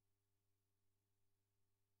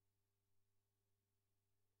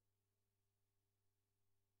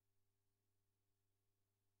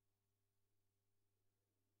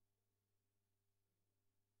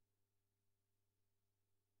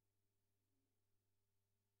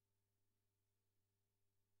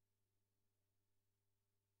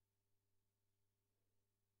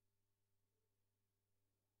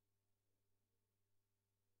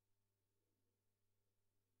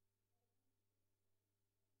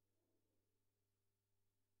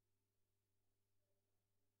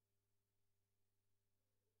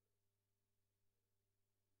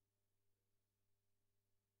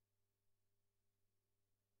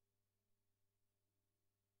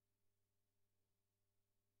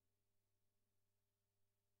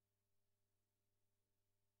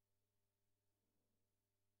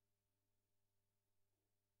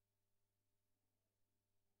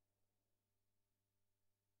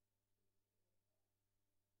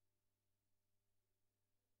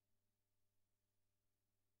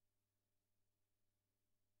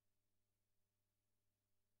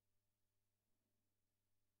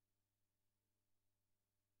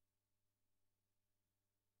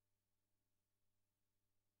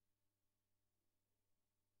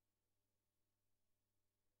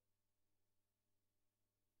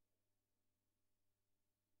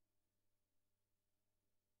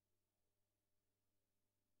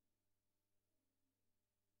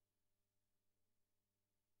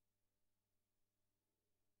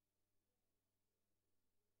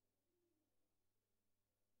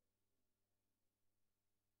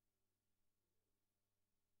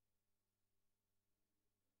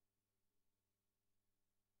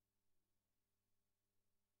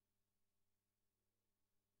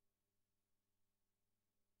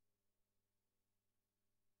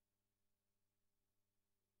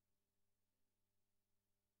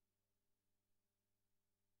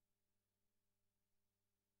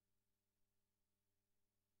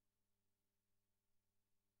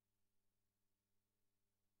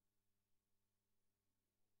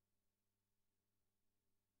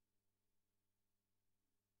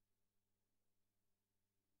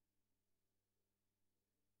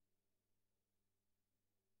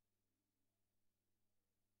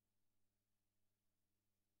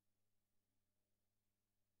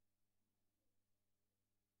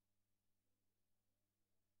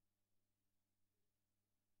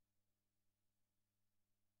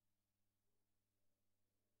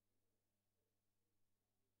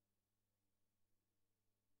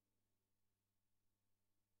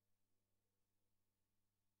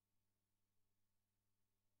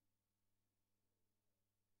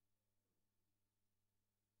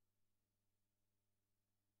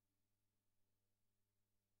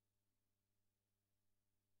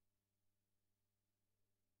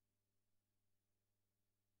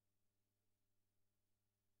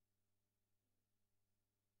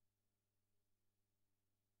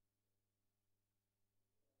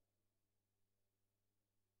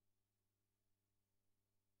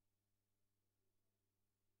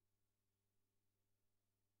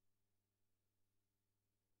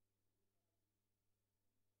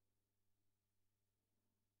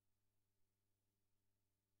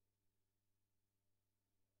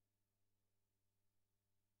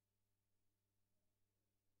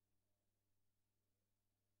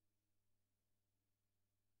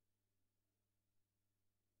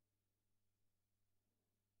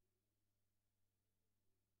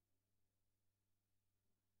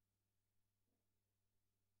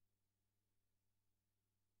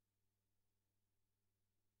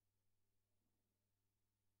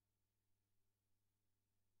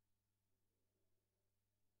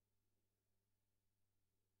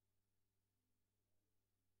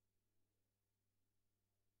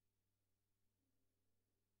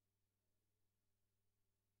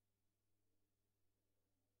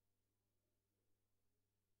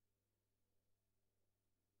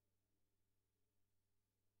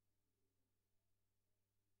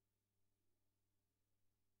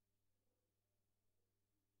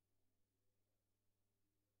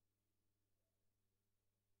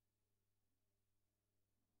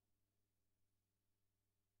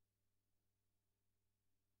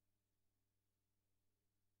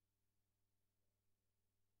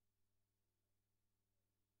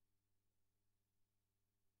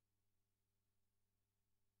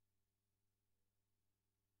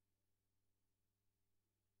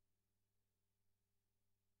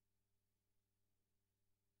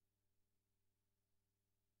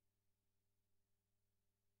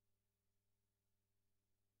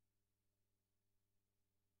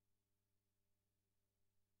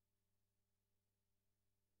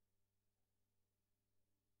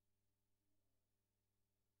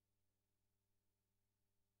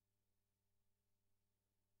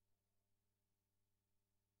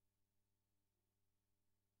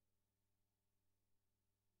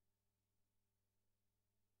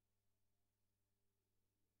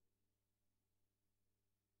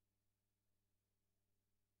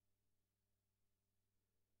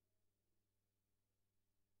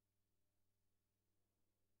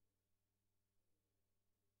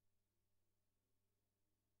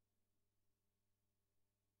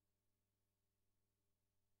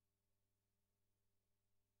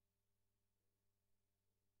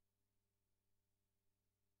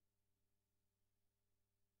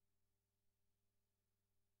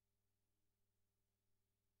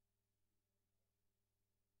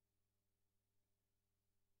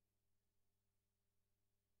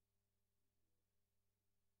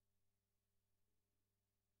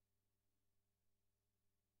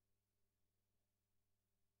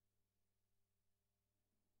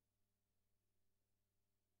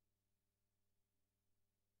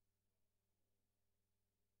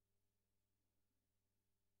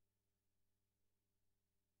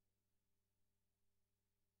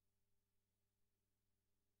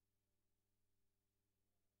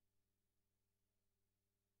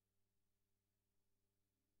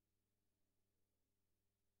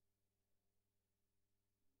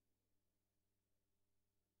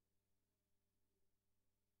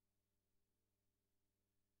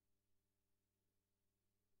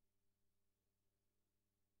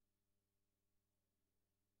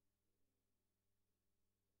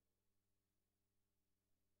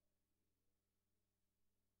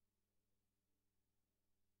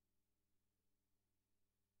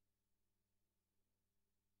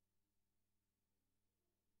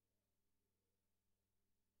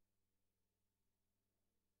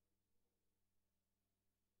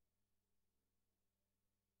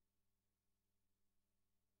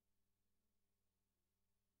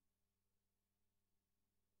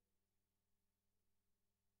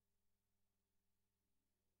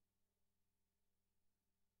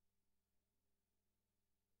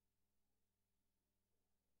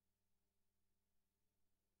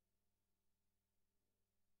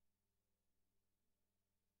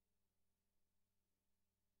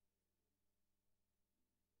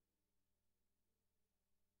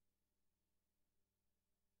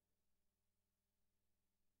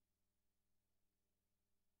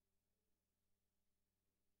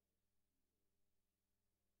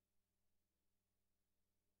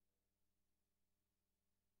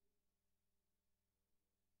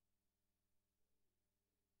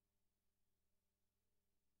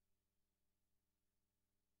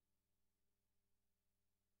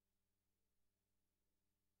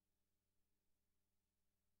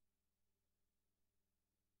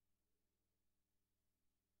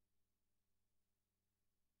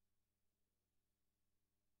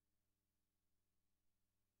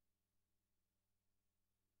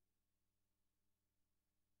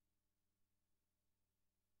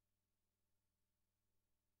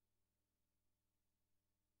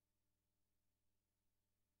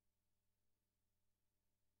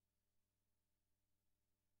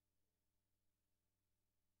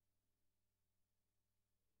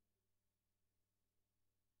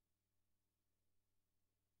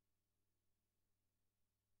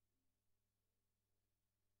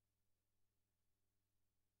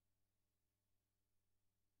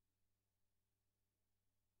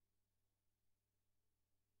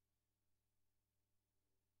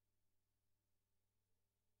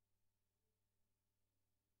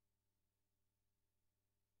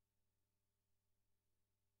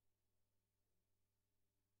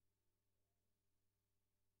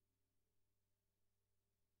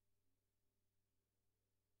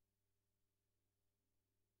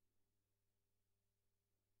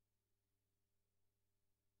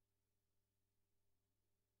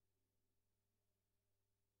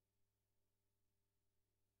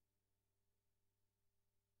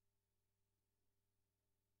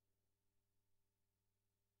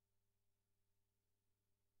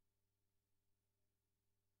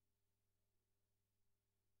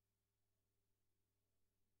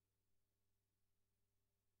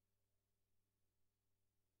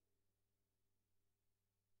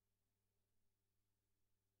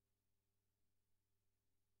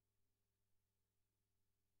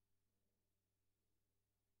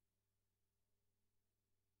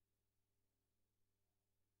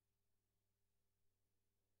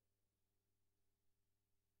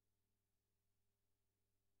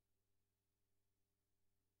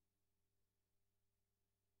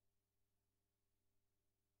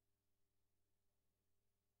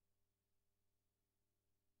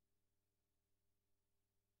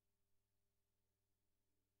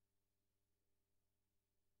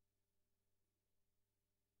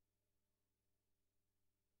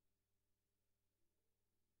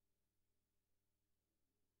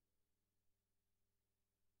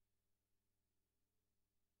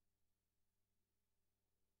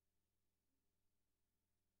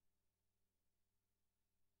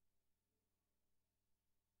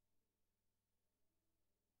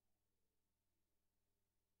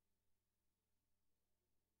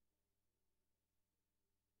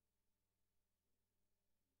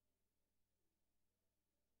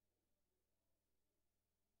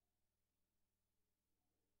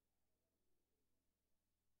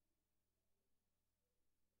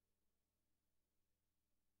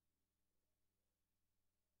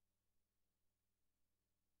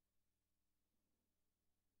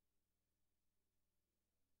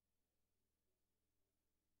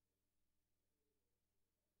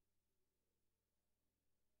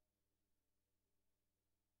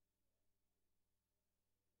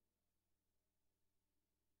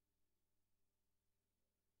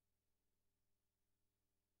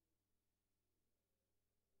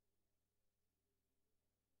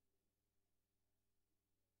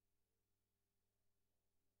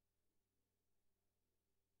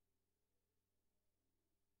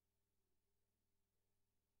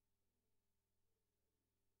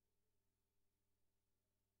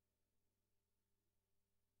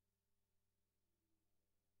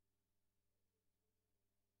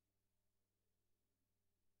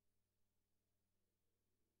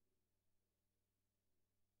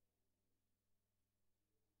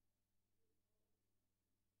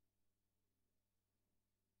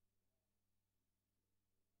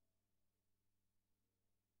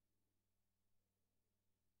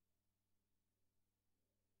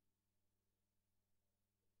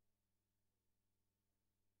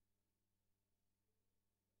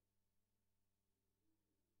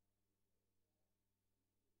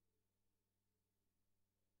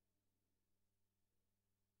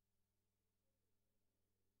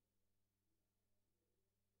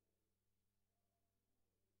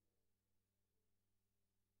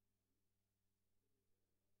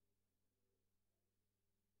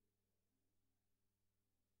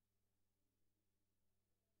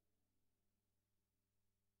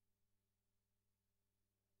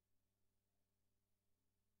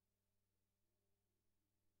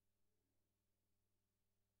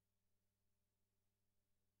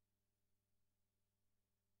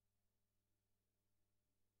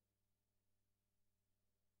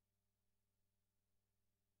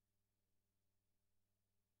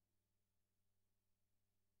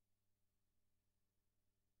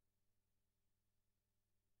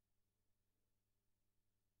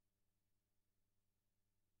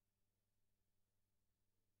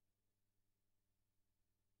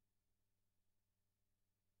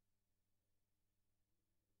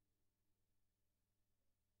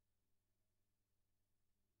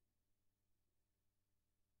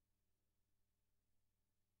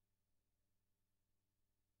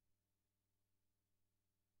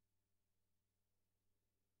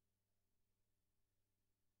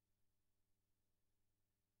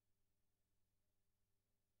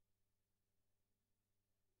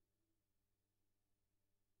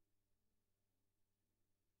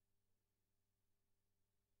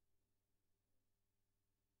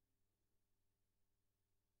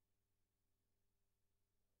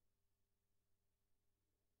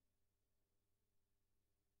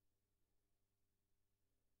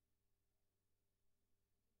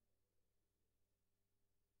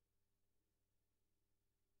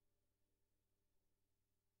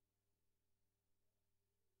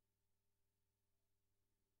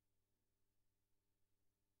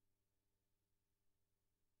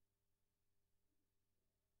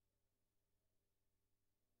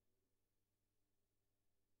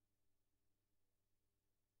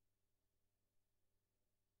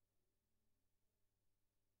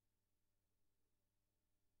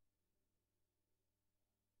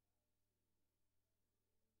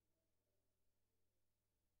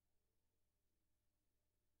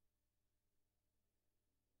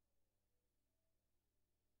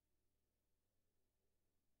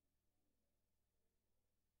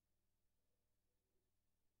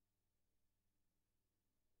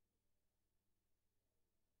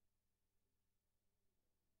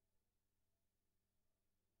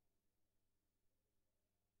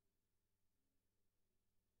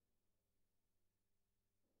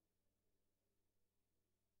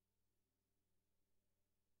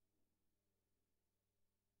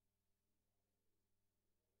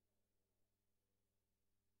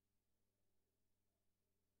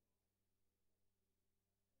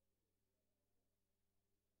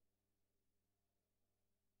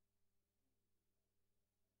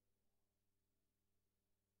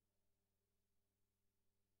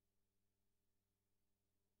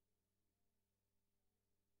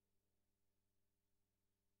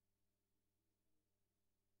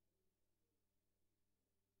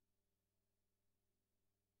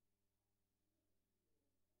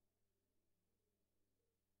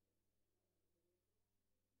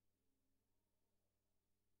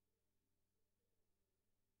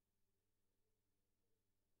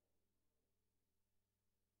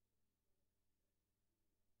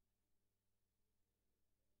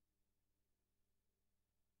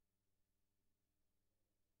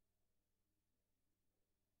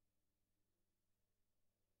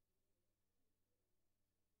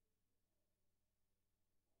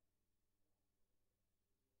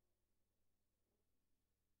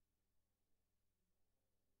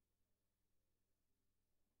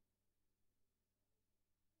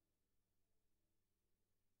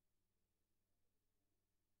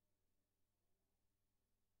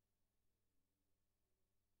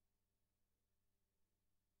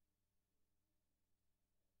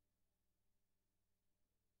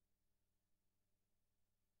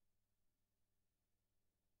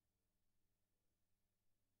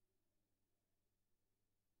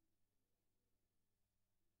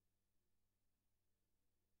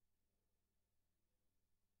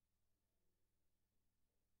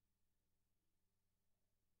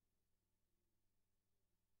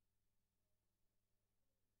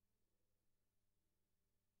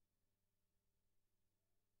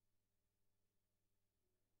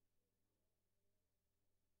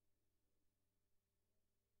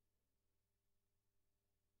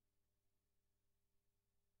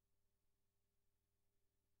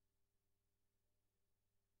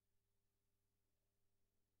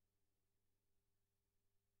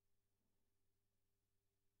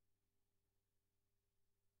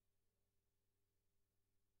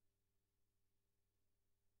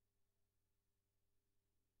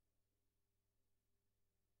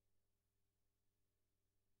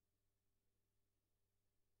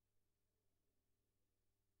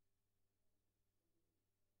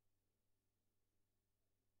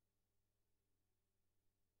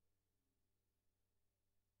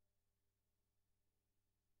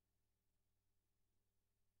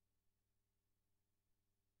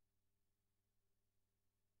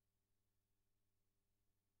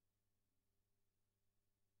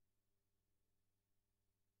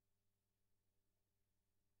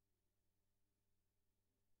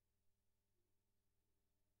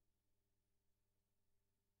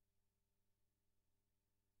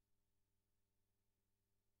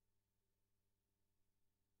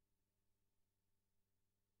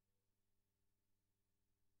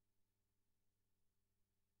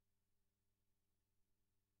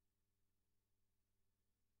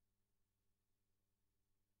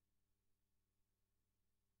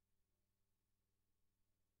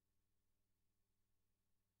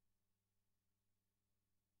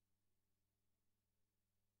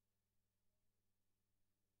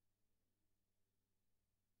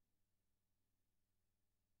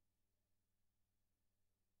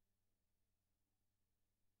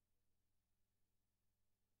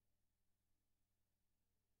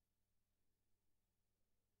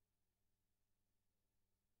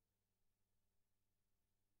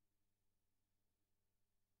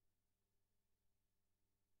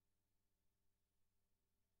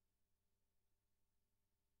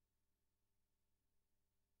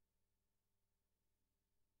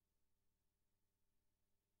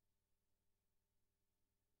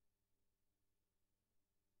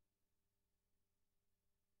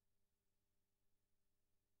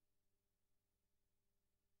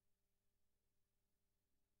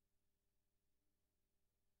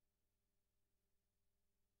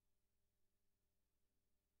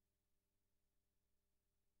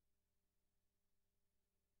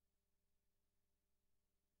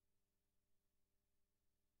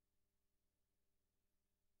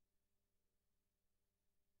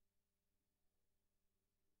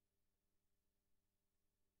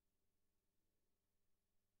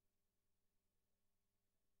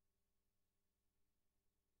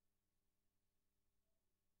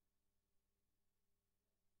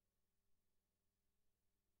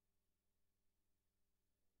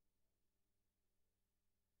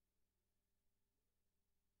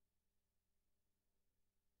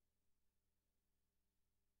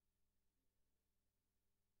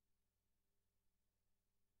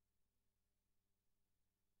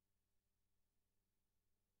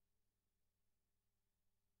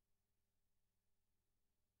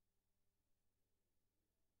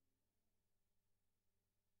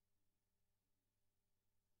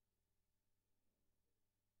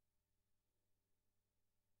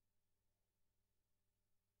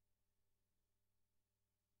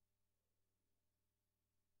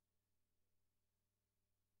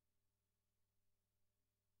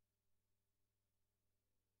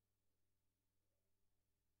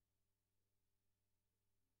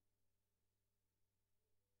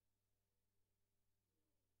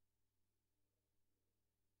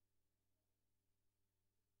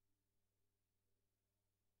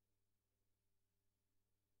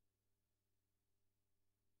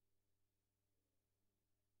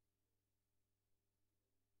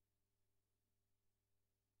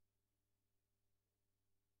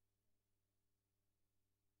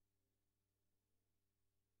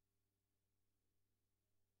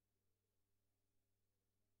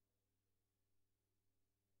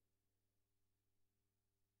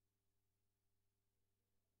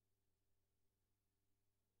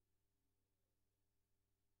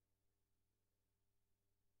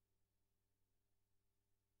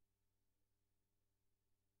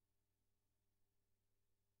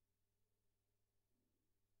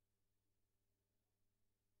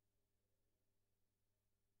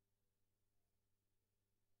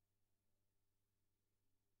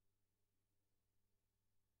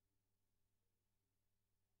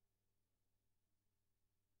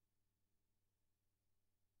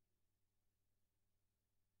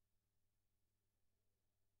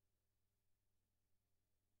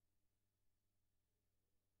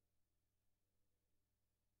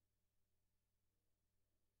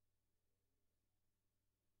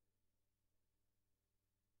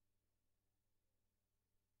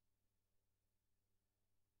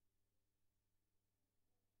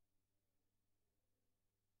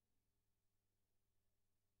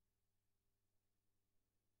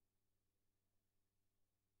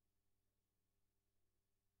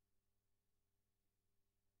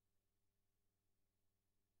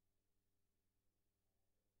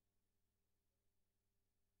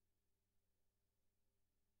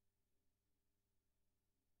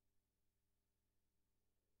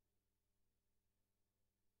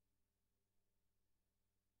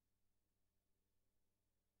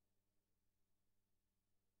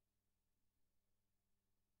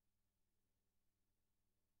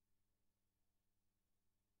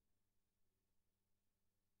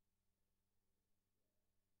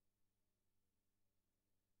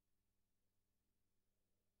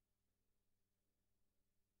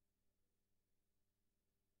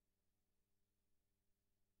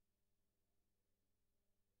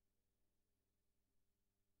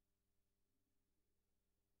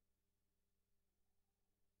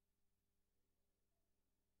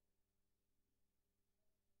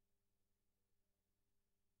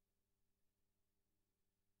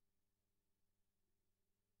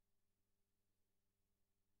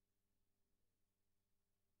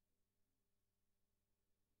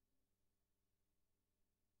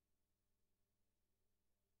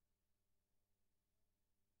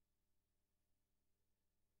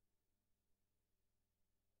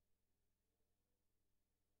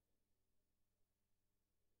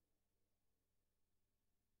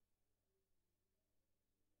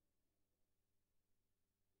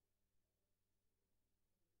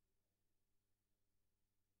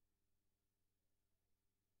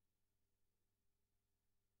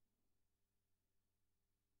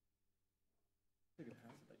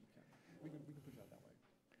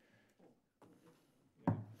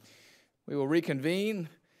 We will reconvene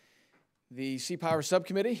the Sea Power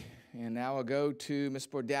Subcommittee, and now I'll go to Ms.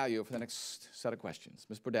 Bordallo for the next set of questions.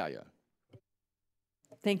 Ms. Bordallo.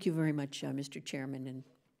 Thank you very much, Mr. Chairman, and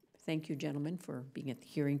thank you, gentlemen, for being at the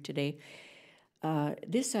hearing today. I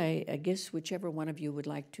guess whichever one of you would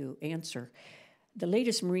like to answer. The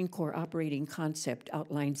latest Marine Corps operating concept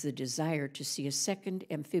outlines the desire to see a second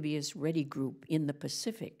amphibious ready group in the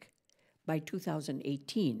Pacific by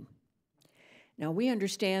 2018. Now, we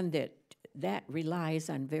understand that that relies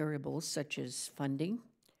on variables such as funding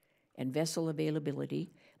and vessel availability,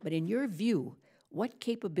 but in your view, what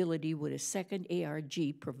capability would a second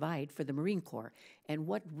ARG provide for the Marine Corps, and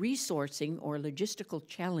what resourcing or logistical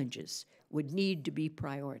challenges would need to be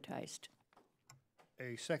prioritized?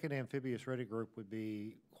 A second amphibious ready group would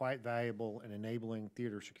be quite valuable in enabling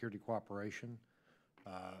theater security cooperation.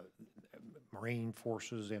 Marine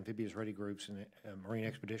forces, amphibious ready groups, and Marine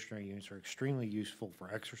expeditionary units are extremely useful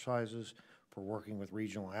for exercises, for working with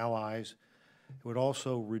regional allies. It would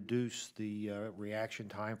also reduce the reaction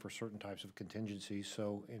time for certain types of contingencies.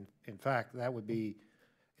 So, in fact, that would be,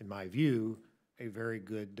 in my view, a very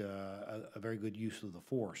good use of the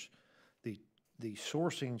force. The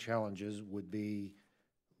sourcing challenges would be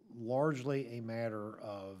largely a matter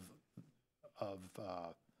of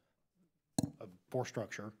force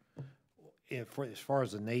structure. As far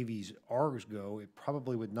as the Navy's ARGs go, it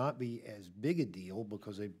probably would not be as big a deal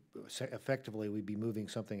because they effectively would be moving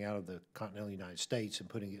something out of the continental United States and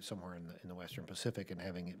putting it somewhere in the Western Pacific and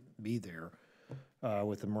having it be there.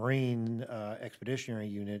 With the Marine Expeditionary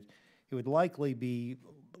Unit, it would likely be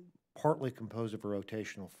partly composed of a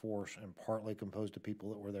rotational force and partly composed of people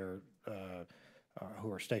that were there,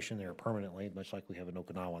 who are stationed there permanently, much like we have in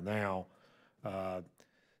Okinawa now.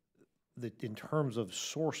 In terms of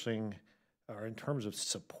sourcing, or in terms of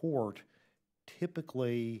support,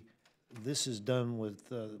 typically this is done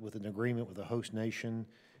with an agreement with the host nation,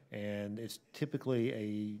 and it's typically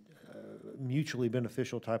a mutually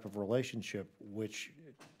beneficial type of relationship, which,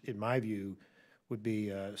 in my view, would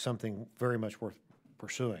be something very much worth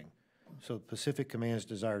pursuing. So Pacific Command's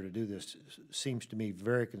desire to do this seems to me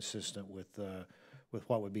very consistent with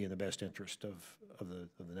what would be in the best interest of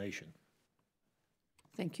the nation.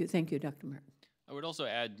 Thank you, Dr. Martin. I would also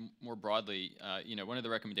add more broadly, one of the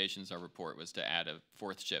recommendations in our report was to add a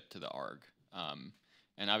fourth ship to the ARG.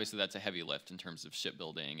 And obviously that's a heavy lift in terms of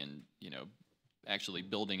shipbuilding and, actually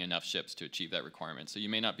building enough ships to achieve that requirement. So you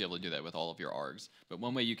may not be able to do that with all of your ARGs, but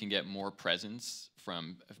one way you can get more presence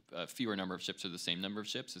from a fewer number of ships or the same number of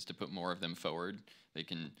ships is to put more of them forward. They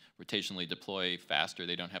can rotationally deploy faster.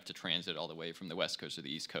 They don't have to transit all the way from the West Coast to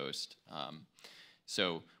the East Coast.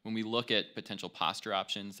 So when we look at potential posture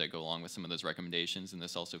options that go along with some of those recommendations, and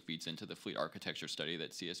this also feeds into the fleet architecture study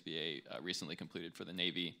that CSBA recently completed for the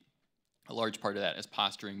Navy, a large part of that is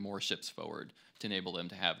posturing more ships forward to enable them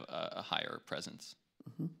to have a higher presence.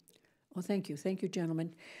 Mm-hmm. Well, thank you,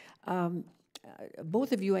 gentlemen.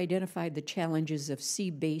 Both of you identified the challenges of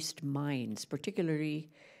sea-based mines,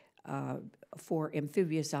 particularly for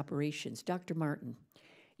amphibious operations. Dr. Martin,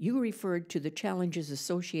 you referred to the challenges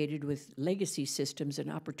associated with legacy systems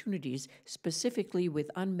and opportunities, specifically with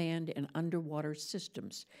unmanned and underwater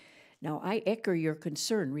systems. Now, I echo your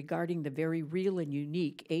concern regarding the very real and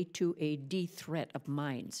unique A2AD threat of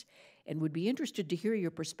mines, and would be interested to hear your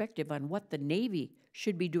perspective on what the Navy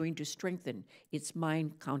should be doing to strengthen its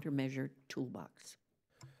mine countermeasure toolbox.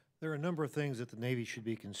 There are a number of things that the Navy should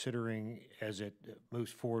be considering as it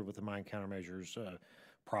moves forward with the mine countermeasures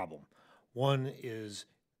problem. One is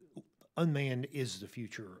unmanned is the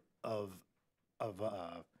future of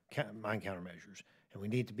mine countermeasures, and we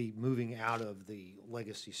need to be moving out of the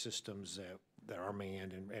legacy systems that are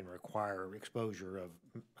manned and require exposure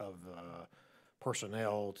of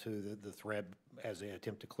personnel to the threat as they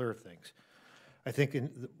attempt to clear things. I think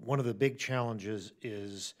one of the big challenges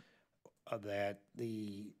is that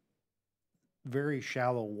the very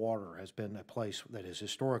shallow water has been a place that has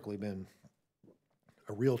historically been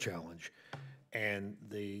a real challenge, and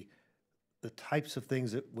the types of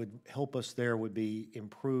things that would help us there would be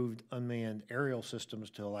improved unmanned aerial systems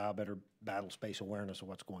to allow better battle space awareness of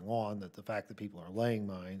what's going on, that the fact that people are laying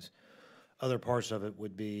mines. Other parts of it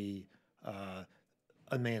would be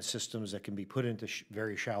unmanned systems that can be put into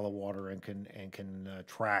very shallow water and can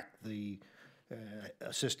track the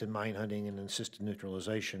assist in mine hunting and assist in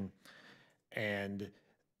neutralization. And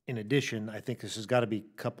in addition, I think this has got to be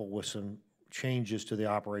coupled with some changes to the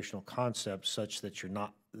operational concepts such that you're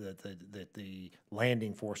not that the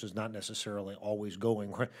landing force is not necessarily always going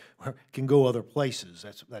where can go other places.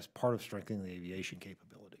 That's part of strengthening the aviation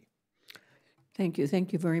capability. Thank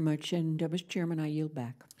you very much. And Mr. Chairman, I yield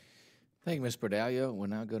back. Thank you, Ms. Bordallo. We'll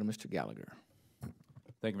now go to Mr. Gallagher.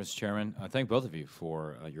 Thank you, Mr. Chairman. Thank both of you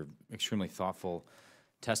for your extremely thoughtful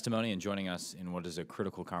testimony and joining us in what is a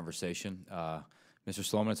critical conversation. Mr.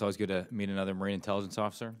 Sloman, it's always good to meet another Marine Intelligence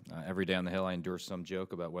officer. Every day on the Hill, I endure some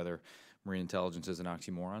joke about whether Marine Intelligence is an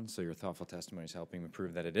oxymoron, so your thoughtful testimony is helping me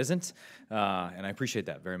prove that it isn't, and I appreciate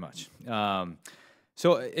that very much.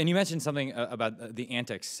 And you mentioned something about the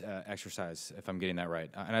antics exercise, if I'm getting that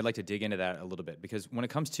right, and I'd like to dig into that a little bit, because when it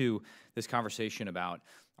comes to this conversation about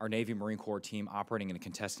our Navy Marine Corps team operating in a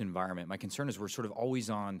contested environment, my concern is we're sort of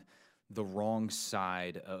always on the wrong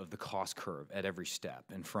side of the cost curve at every step,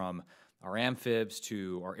 and from our amphibs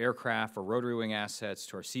to our aircraft, our rotary wing assets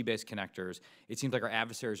to our sea-based connectors, it seems like our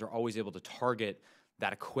adversaries are always able to target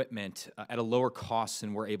that equipment at a lower cost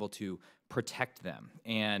than we're able to protect them.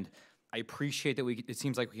 And I appreciate that it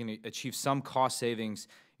seems like we can achieve some cost savings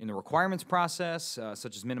in the requirements process,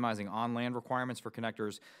 such as minimizing on-land requirements for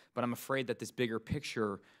connectors, but I'm afraid that this bigger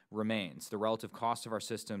picture remains. The relative cost of our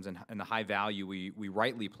systems and the high value we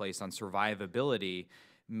rightly place on survivability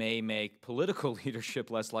may make political leadership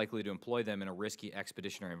less likely to employ them in a risky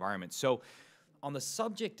expeditionary environment. So on the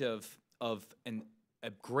subject of a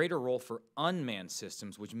greater role for unmanned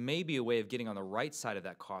systems, which may be a way of getting on the right side of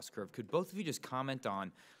that cost curve, could both of you just comment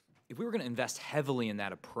on, if we were going to invest heavily in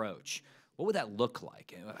that approach, what would that look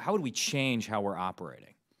like? How would we change how we're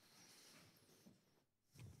operating?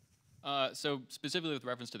 So specifically with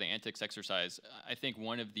reference to the antics exercise, I think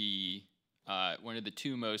one of the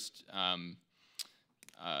two most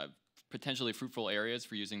potentially fruitful areas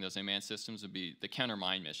for using those unmanned systems would be the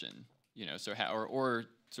counter-mine mission. You know, so or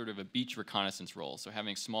sort of a beach reconnaissance role. So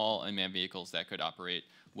having small unmanned vehicles that could operate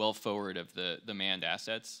well forward of the manned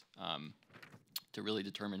assets to really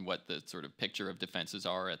determine what the sort of picture of defenses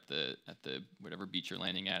are at the whatever beach you're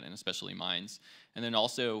landing at, and especially mines. And then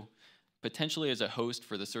also potentially as a host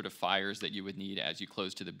for the sort of fires that you would need as you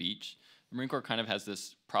close to the beach. The Marine Corps kind of has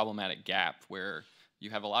this problematic gap where you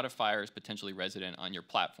have a lot of fires potentially resident on your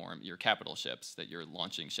platform, your capital ships that you're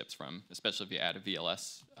launching ships from, especially if you add a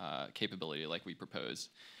VLS capability like we propose.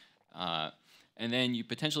 And then you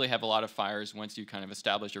potentially have a lot of fires once you kind of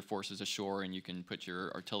establish your forces ashore and you can put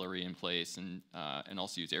your artillery in place and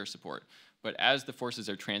also use air support. But as the forces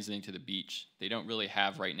are transiting to the beach, they don't really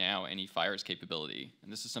have right now any fires capability.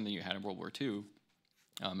 And this is something you had in World War II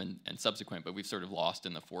and subsequent, but we've sort of lost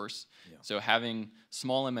in the force. Yeah. So having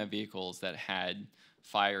small unmanned vehicles that had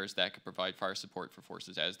fires that could provide fire support for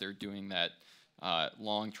forces as they're doing that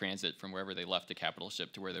long transit from wherever they left the capital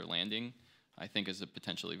ship to where they're landing, I think is a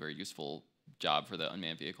potentially very useful job for the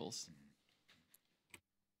unmanned vehicles.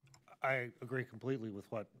 I agree completely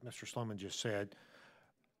with what Mr. Sloman just said.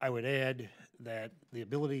 I would add that the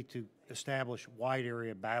ability to establish wide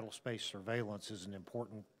area battle space surveillance is an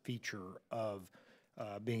important feature of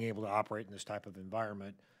being able to operate in this type of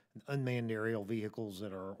environment. Unmanned aerial vehicles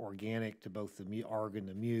that are organic to both the ARG and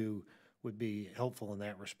the MEU would be helpful in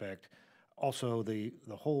that respect. Also, the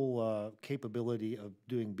whole capability of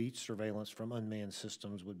doing beach surveillance from unmanned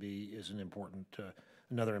systems is an important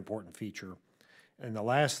another important feature. And the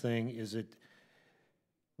last thing is that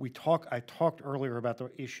I talked earlier about the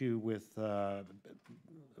issue with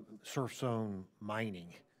surf zone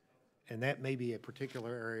mining, and that may be a particular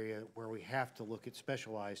area where we have to look at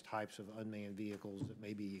specialized types of unmanned vehicles that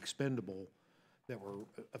may be expendable, that we're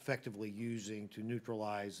effectively using to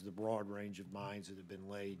neutralize the broad range of mines that have been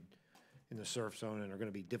laid in the surf zone and are going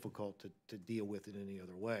to be difficult to deal with in any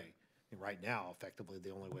other way. And right now, effectively,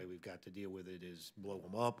 the only way we've got to deal with it is blow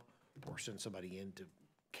them up or send somebody in to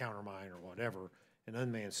countermine or whatever. And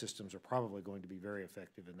unmanned systems are probably going to be very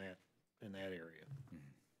effective in that area.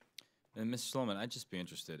 Mm-hmm. And Mr. Sloman, I'd just be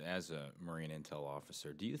interested, as a Marine Intel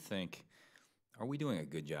officer, do you think, are we doing a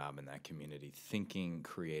good job in that community thinking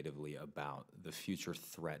creatively about the future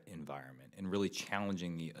threat environment and really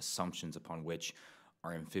challenging the assumptions upon which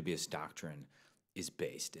our amphibious doctrine is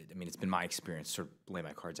based? I mean, it's been my experience, sort of lay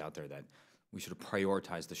my cards out there, that we should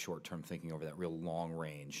prioritize the short-term thinking over that real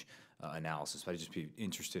long-range analysis. But I'd just be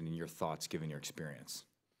interested in your thoughts, given your experience.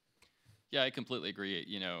 Yeah, I completely agree.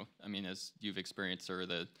 You know, I mean, as you've experienced, sir,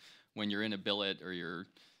 when you're in a billet or you're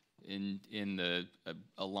in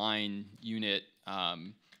a line unit,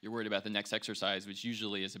 you're worried about the next exercise, which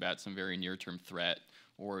usually is about some very near-term threat,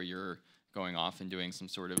 or you're going off and doing some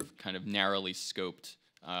sort of kind of narrowly scoped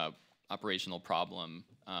operational problem.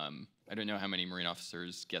 I don't know how many Marine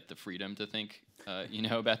officers get the freedom to think,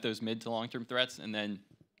 about those mid to long-term threats. And then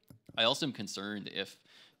I also am concerned if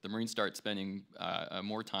the Marines start spending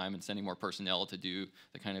more time and sending more personnel to do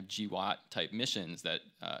the kind of GWAT type missions that,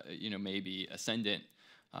 may be ascendant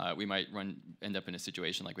we might end up in a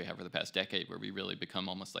situation like we have for the past decade where we really become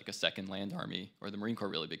almost like a second land army, or the Marine Corps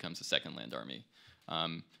really becomes a second land army,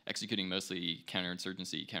 executing mostly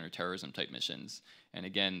counterinsurgency, counterterrorism type missions. And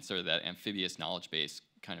again, sort of that amphibious knowledge base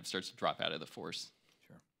kind of starts to drop out of the force.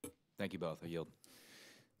 Sure. Thank you both. I yield.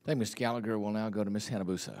 Thank you, Mr. Gallagher. We'll now go to Ms.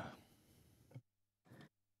 Hanabusa.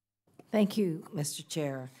 Thank you, Mr.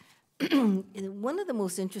 Chair. One of the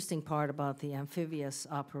most interesting part about the amphibious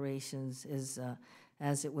operations is,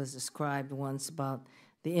 as it was described once, about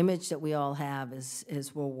the image that we all have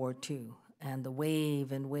is World War II and the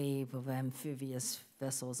wave and wave of amphibious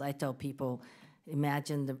vessels. I tell people,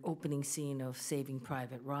 imagine the opening scene of Saving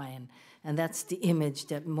Private Ryan, and that's the image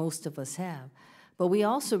that most of us have. But we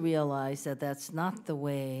also realize that that's not the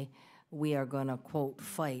way we are going to, quote,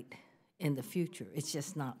 fight in the future. It's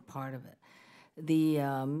just not part of it.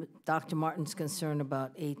 Dr. Martin's concern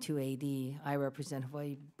about A2AD, I represent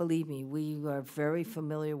Hawaii. Believe me, we are very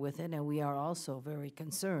familiar with it, and we are also very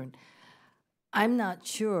concerned. I'm not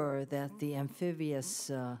sure that the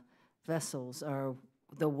amphibious vessels are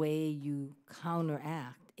the way you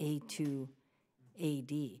counteract A2AD.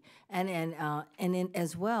 And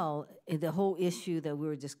as well, the whole issue that we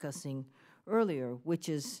were discussing earlier, which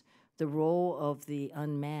is the role of the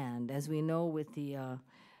unmanned. As we know with the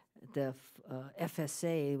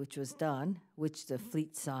FSA, which was done, which the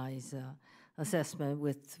fleet size assessment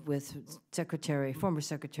with former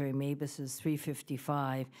Secretary Mabus's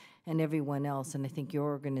 355 and everyone else, and I think your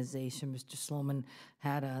organization, Mr. Sloman,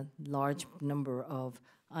 had a large number of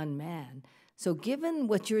unmanned. So given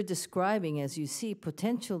what you're describing as you see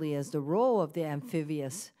potentially as the role of the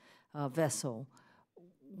amphibious vessel,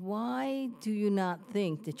 why do you not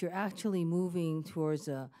think that you're actually moving towards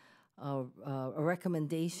a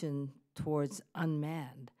recommendation towards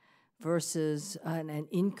unmanned versus an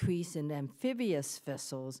increase in amphibious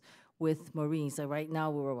vessels with Marines? Like right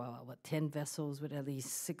now, we're 10 vessels with at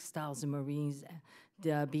least 6,000 Marines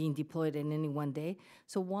being deployed in any one day.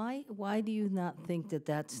 So why do you not think that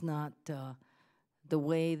that's not the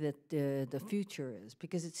way that the future is?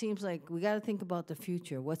 Because it seems like we got to think about the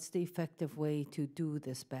future. What's the effective way to do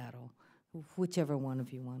this battle? Whichever one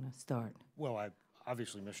of you want to start. Well,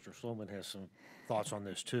 obviously, Mr. Sloman has some thoughts on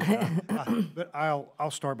this too. But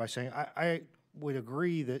I'll start by saying I would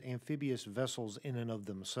agree that amphibious vessels in and of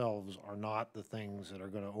themselves are not the things that are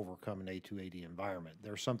going to overcome an A2AD environment.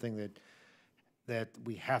 They're something that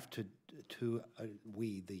we have to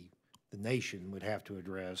the nation would have to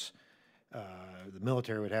address, the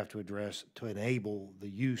military would have to address to enable the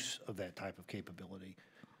use of that type of capability.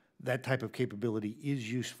 That type of capability is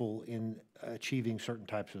useful in achieving certain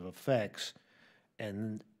types of effects.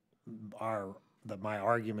 And my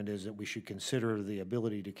argument is that we should consider the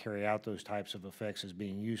ability to carry out those types of effects as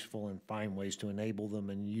being useful and find ways to enable them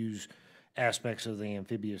and use aspects of the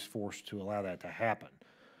amphibious force to allow that to happen.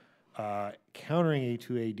 Countering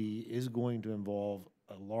A2AD is going to involve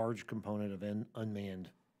a large component of unmanned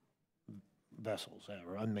vessels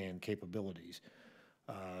or unmanned capabilities.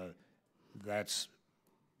 That's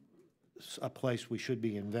a place we should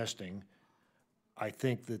be investing. I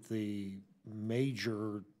think that the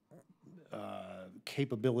major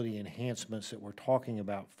capability enhancements that we're talking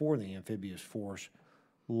about for the amphibious force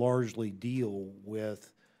largely deal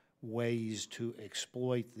with ways to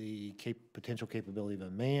exploit the potential capability of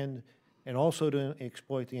unmanned and also to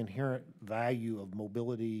exploit the inherent value of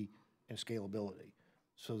mobility and scalability.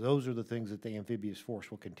 So those are the things that the amphibious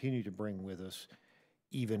force will continue to bring with us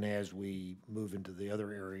even as we move into the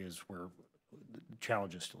other areas where the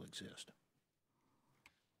challenges still exist.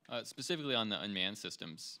 Specifically on the unmanned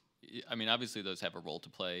systems, I mean, obviously those have a role to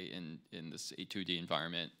play in this A2D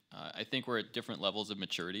environment. I think we're at different levels of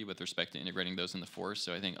maturity with respect to integrating those in the force.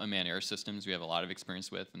 So I think unmanned air systems we have a lot of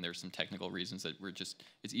experience with, and there's some technical reasons that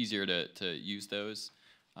it's easier to use those.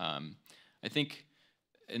 I think,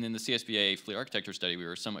 and in the CSBA fleet architecture study, we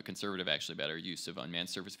were somewhat conservative actually about our use of unmanned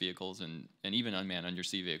surface vehicles and even unmanned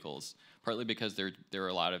undersea vehicles, partly because there are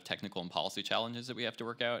a lot of technical and policy challenges that we have to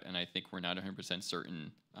work out, and I think we're not 100%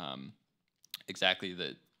 certain exactly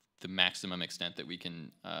the maximum extent that we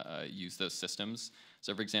can use those systems.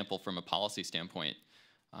 So for example, from a policy standpoint,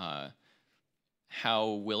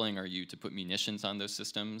 how willing are you to put munitions on those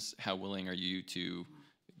systems? How willing are you to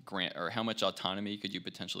grant, or how much autonomy could you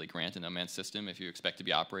potentially grant an unmanned system if you expect to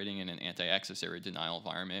be operating in an anti-access area denial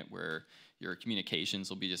environment where your communications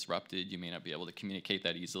will be disrupted? You may not be able to communicate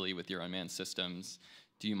that easily with your unmanned systems.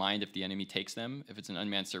 Do you mind if the enemy takes them? If it's an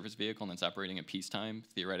unmanned surface vehicle and it's operating at peacetime,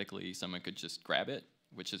 theoretically someone could just grab it,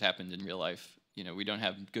 which has happened in real life. You know, we don't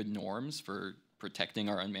have good norms for protecting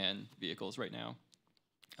our unmanned vehicles right now.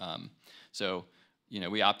 So,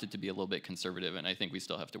 we opted to be a little bit conservative, and I think we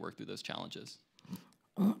still have to work through those challenges.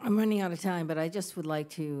 I'm running out of time, but I just would like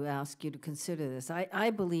to ask you to consider this. I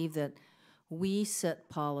believe that we set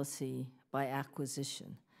policy by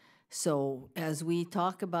acquisition. So as we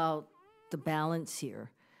talk about the balance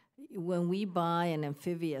here, when we buy an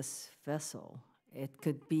amphibious vessel, it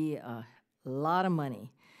could be a lot of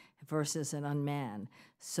money versus an unmanned.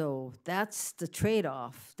 So that's the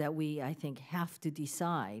trade-off that we, I think, have to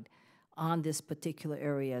decide on this particular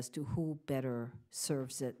area as to who better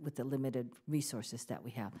serves it with the limited resources that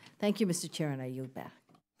we have. Thank you, Mr. Chair, and I yield back.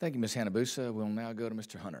 Thank you, Ms. Hanabusa. We'll now go to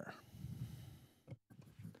Mr. Hunter.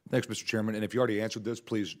 Thanks, Mr. Chairman. And if you already answered this,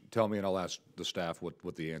 please tell me and I'll ask the staff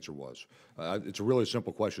what the answer was. It's a really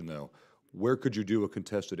simple question, though. Where could you do a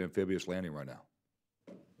contested amphibious landing right now?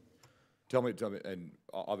 Tell me, and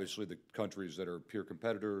obviously the countries that are peer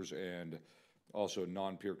competitors and also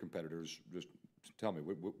non-peer competitors, just tell me,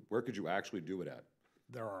 where could you actually do it at?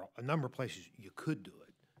 There are a number of places you could do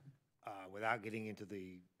it without getting into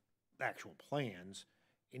the actual plans.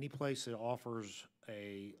 Any place that offers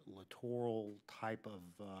a littoral type of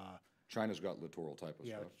China's got littoral type of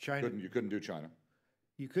stuff. China. You couldn't do China.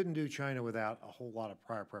 You couldn't do China without a whole lot of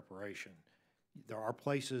prior preparation. There are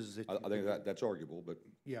places that I think that's arguable, but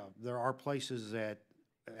yeah, there are places that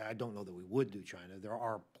I don't know that we would do China. There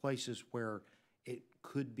are places where it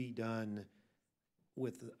could be done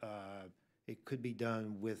with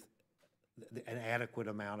an adequate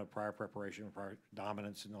amount of prior preparation, prior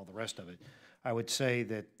dominance, and all the rest of it. I would say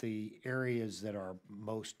that the areas that are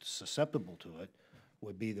most susceptible to it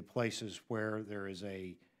would be the places where there is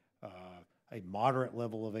a moderate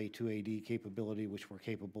level of A2AD capability, which we're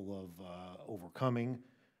capable of overcoming.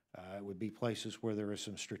 It would be places where there is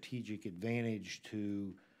some strategic advantage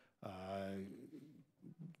to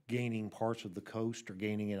gaining parts of the coast or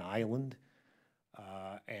gaining an island.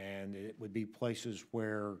 And it would be places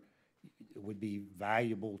where it would be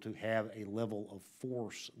valuable to have a level of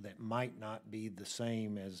force that might not be the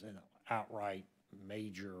same as an outright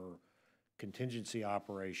major contingency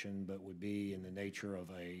operation, but would be in the nature of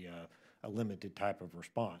a limited type of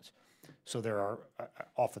response. So there are,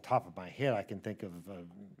 off the top of my head, I can think of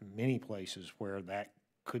many places where that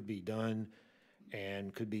could be done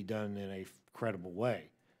and could be done in a credible way.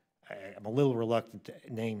 I'm a little reluctant to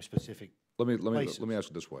name specific places. Let me ask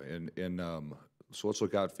it this way. So let's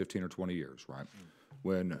look out 15 or 20 years, right?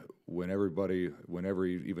 When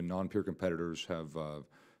even non-peer competitors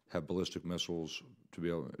have ballistic missiles to be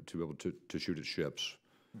able to shoot at ships.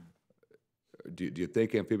 Do you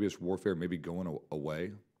think amphibious warfare may be going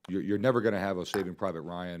away? You're never going to have a Saving Private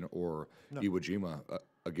Ryan or Iwo Jima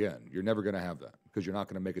again. You're never going to have that because you're not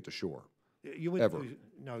going to make it to shore. You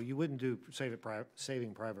wouldn't do Saving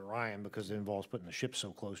Private Ryan because it involves putting the ship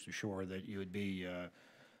so close to shore that you would be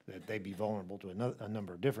that they'd be vulnerable to a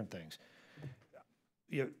number of different things.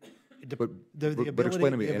 But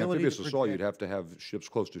explain to me, in amphibious assault, you'd have to have ships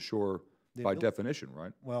close to shore by definition,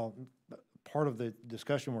 right? Well, part of the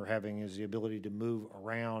discussion we're having is the ability to move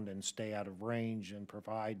around and stay out of range and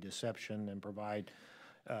provide deception and provide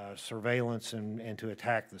surveillance and to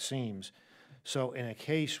attack the seams. So in a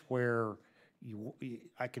case where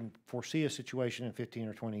I can foresee a situation in 15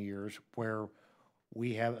 or 20 years where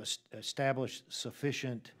we have established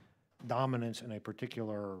sufficient dominance in a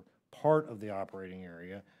particular part of the operating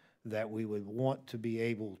area that we would want to be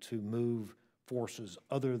able to move forces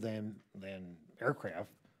other than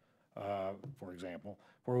aircraft, for example,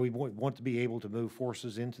 where we want to be able to move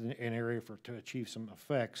forces into an area to achieve some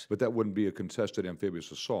effects. But that wouldn't be a contested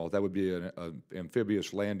amphibious assault. That would be an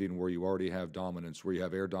amphibious landing where you already have dominance, where you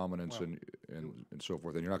have air dominance and so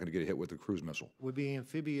forth, and you're not going to get hit with a cruise missile. Would be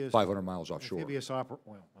amphibious. 500 miles offshore. Amphibious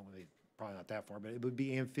probably not that far, but it would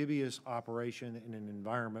be amphibious operation in an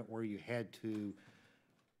environment where you had to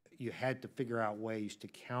figure out ways to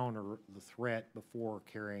counter the threat before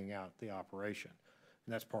carrying out the operation,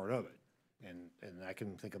 and that's part of it. And I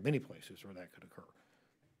can think of many places where that could occur.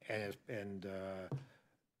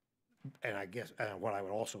 And I guess what I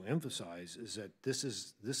would also emphasize is that this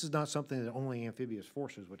is not something that only amphibious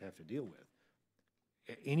forces would have to deal with.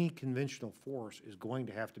 Any conventional force is going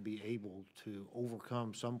to have to be able to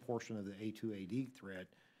overcome some portion of the A2AD threat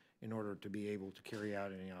in order to be able to carry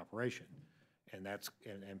out any operation. And that's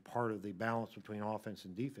part of the balance between offense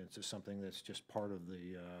and defense is something that's just part of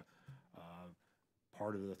the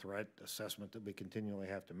threat assessment that we continually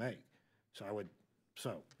have to make.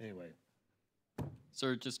 Anyway.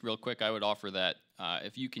 Sir, just real quick, I would offer that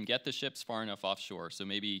if you can get the ships far enough offshore, so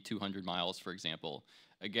maybe 200 miles, for example,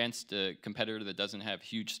 against a competitor that doesn't have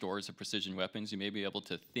huge stores of precision weapons, you may be able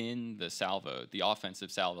to thin the salvo, the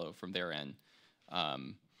offensive salvo from their end,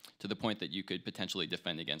 to the point that you could potentially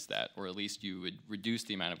defend against that, or at least you would reduce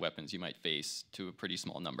the amount of weapons you might face to a pretty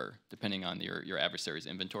small number, depending on your adversary's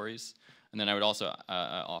inventories. And then I would also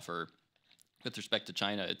offer, with respect to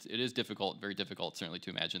China, it is difficult, very difficult, certainly,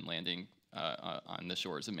 to imagine landing on the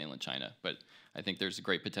shores of mainland China. But I think there's a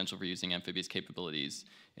great potential for using amphibious capabilities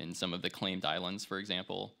in some of the claimed islands, for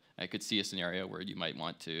example. I could see a scenario where you might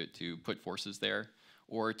want to put forces there,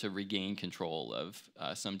 or to regain control of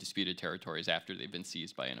some disputed territories after they've been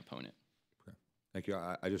seized by an opponent. Okay. Thank you.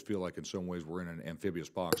 I just feel like in some ways we're in an amphibious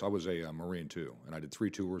box. I was a Marine too, and I did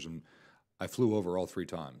 3 tours, and I flew over all 3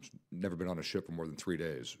 times. Never been on a ship for more than 3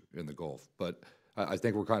 days in the Gulf. But I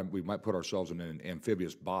think we might put ourselves in an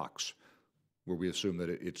amphibious box where we assume that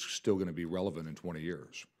it's still going to be relevant in 20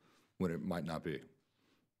 years, when it might not be.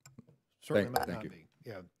 Certainly might thank not you. be.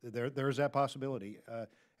 Yeah, there is that possibility.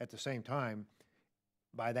 At the same time,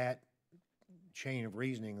 by that chain of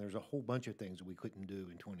reasoning, there's a whole bunch of things that we couldn't do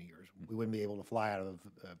in 20 years. We wouldn't be able to fly out of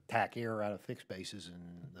TAC Air out of fixed bases in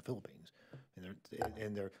the Philippines,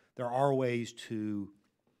 and there are ways to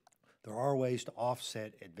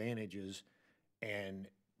offset advantages, and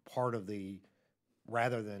part of the,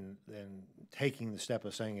 rather than taking the step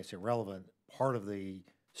of saying it's irrelevant, part of the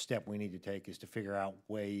step we need to take is to figure out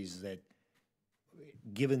ways that,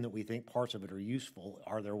 given that we think parts of it are useful,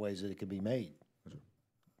 are there ways that it can be made?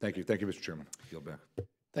 Thank you. Thank you, Mr. Chairman. Yield back.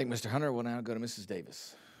 Thank you, Mr. Hunter. We'll now go to Mrs.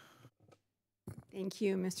 Davis. Thank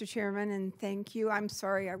you, Mr. Chairman, and thank you. I'm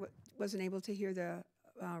sorry I wasn't able to hear the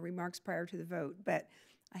remarks prior to the vote, but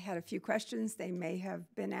I had a few questions. They may have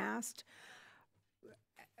been asked.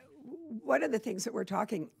 One of the things that we're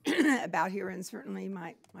talking about here, and certainly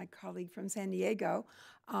my colleague from San Diego,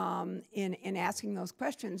 in asking those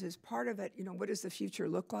questions, is part of it, what does the future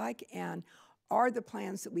look like? And are the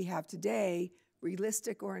plans that we have today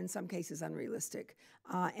realistic, or in some cases unrealistic?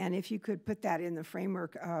 And if you could put that in the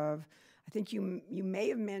framework of, I think you may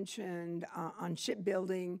have mentioned on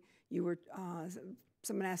shipbuilding,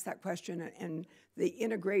 someone asked that question, and the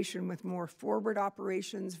integration with more forward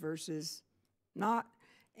operations versus not.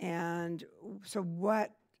 And so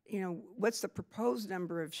what's the proposed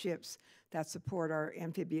number of ships that support our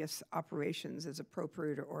amphibious operations as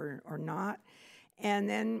appropriate or not? And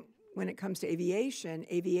then when it comes to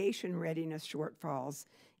aviation readiness shortfalls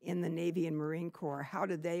in the Navy and Marine Corps, how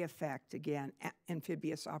do they affect, again,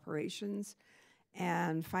 amphibious operations?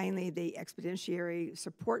 And finally, the expeditionary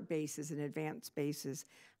support bases and advanced bases,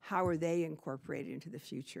 how are they incorporated into the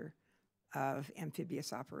future of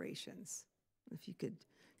amphibious operations? If you could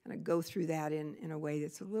kind of go through that in a way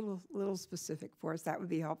that's a little specific for us, that would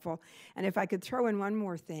be helpful. And if I could throw in one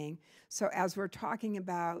more thing. So as we're talking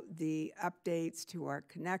about the updates to our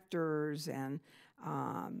connectors, and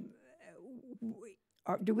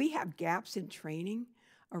do we have gaps in training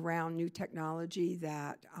around new technology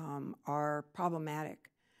that are problematic,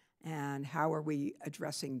 and how are we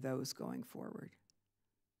addressing those going forward?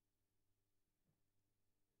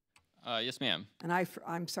 Yes, ma'am. And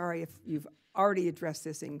I'm sorry if you've already addressed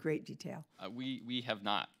this in great detail. We have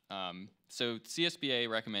not. So CSBA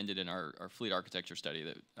recommended in our fleet architecture study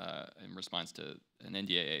that in response to an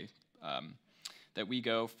NDAA that we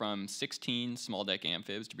go from 16 small deck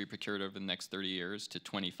amphibs to be procured over the next 30 years to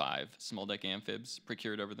 25 small deck amphibs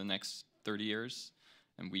procured over the next 30 years.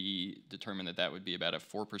 And we determined that that would be about a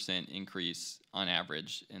 4% increase on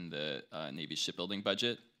average in the Navy's shipbuilding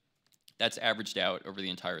budget. That's averaged out over the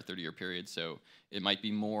entire 30-year period, so it might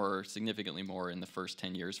be more, significantly more in the first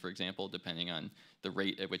 10 years, for example, depending on the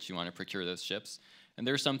rate at which you want to procure those ships. And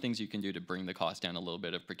there are some things you can do to bring the cost down a little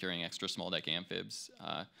bit of procuring extra small deck amphibs,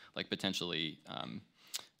 like potentially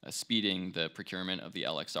speeding the procurement of the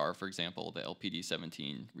LXR, for example, the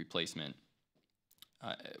LPD-17 replacement.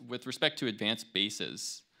 With respect to advanced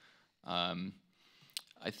bases,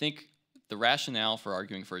 I think the rationale for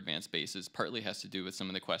arguing for advanced bases partly has to do with some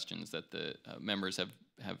of the questions that the members have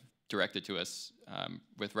directed to us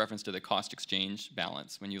with reference to the cost exchange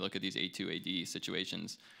balance. When you look at these A2AD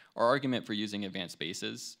situations, our argument for using advanced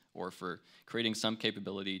bases, or for creating some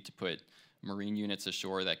capability to put Marine units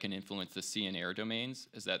ashore that can influence the sea and air domains,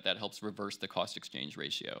 is that that helps reverse the cost exchange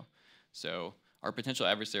ratio. So our potential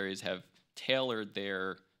adversaries have tailored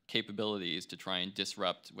their capabilities to try and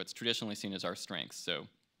disrupt what's traditionally seen as our strengths. So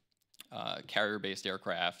carrier-based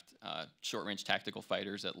aircraft, short-range tactical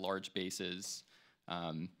fighters at large bases,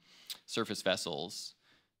 surface vessels.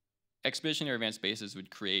 Expeditionary advanced bases would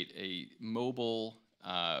create a mobile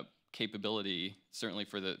capability, certainly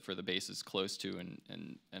for the bases close to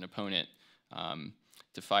an opponent,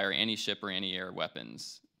 to fire anti-ship or anti-air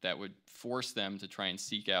weapons that would force them to try and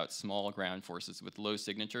seek out small ground forces with low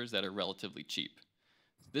signatures that are relatively cheap.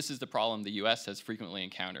 this is the problem the U.S. has frequently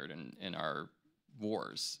encountered in our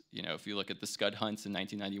wars. You know, if you look at the Scud hunts in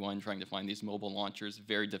 1991, trying to find these mobile launchers,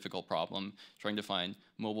 very difficult problem. Trying to find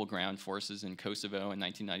mobile ground forces in Kosovo in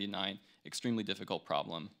 1999, extremely difficult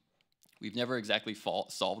problem. We've never exactly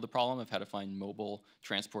solved the problem of how to find mobile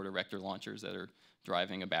transport erector launchers that are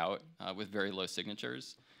driving about with very low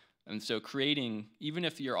signatures. And so creating, even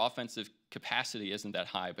if your offensive capacity isn't that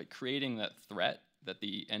high, but creating that threat that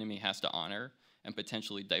the enemy has to honor and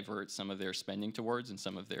potentially divert some of their spending towards and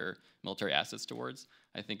some of their military assets towards,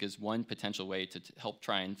 I think is one potential way to help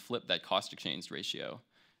try and flip that cost exchange ratio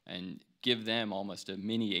and give them almost a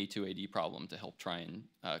mini A2AD problem to help try and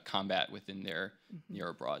combat within their near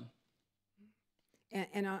abroad.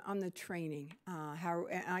 And on the training,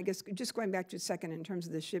 and I guess just going back to a second in terms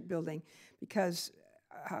of the shipbuilding, because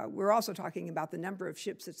we're also talking about the number of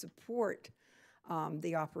ships that support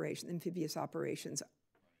the operation, amphibious operations.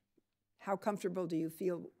 How comfortable do you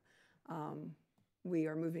feel we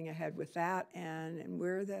are moving ahead with that, and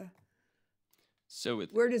where does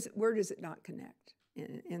it not connect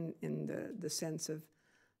in the sense of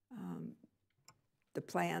the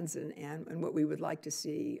plans and what we would like to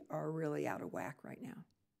see are really out of whack right now?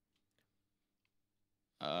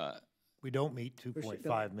 We don't meet 2.5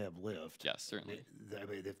 MeV lift. Yes, certainly. I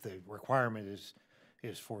mean, if the requirement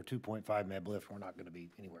is for 2.5 MeV lift, we're not going to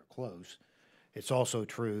be anywhere close. It's also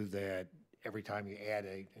true that every time you add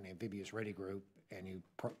an amphibious ready group and you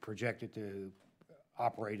project it to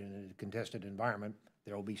operate in a contested environment,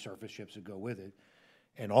 there will be surface ships that go with it.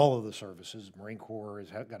 And all of the services, Marine Corps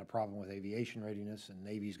has got a problem with aviation readiness, and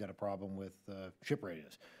Navy's got a problem with ship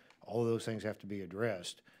readiness. All of those things have to be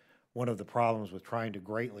addressed. One of the problems with trying to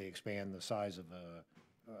greatly expand the size of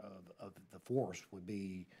the force would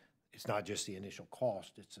be, it's not just the initial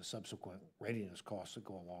cost, it's the subsequent readiness costs that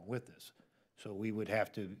go along with this. So we would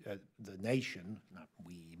have to, the nation, not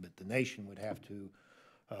we, but the nation would have to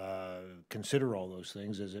consider all those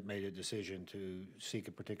things as it made a decision to seek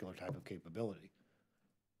a particular type of capability.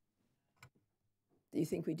 Do you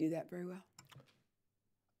think we do that very well?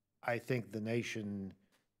 I think the nation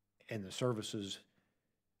and the services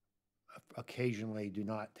occasionally do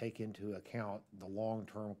not take into account the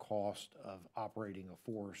long-term cost of operating a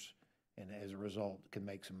force, and as a result can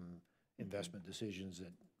make some investment decisions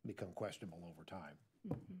that become questionable over time.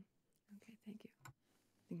 Okay, thank you. I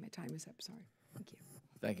think my time is up, sorry. Thank you.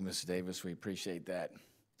 Thank you, Mr. Davis. We appreciate that.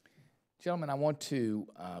 Gentlemen, I want to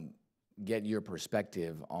get your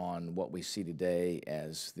perspective on what we see today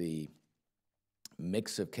as the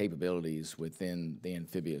mix of capabilities within the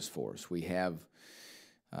amphibious force. We have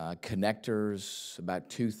connectors. About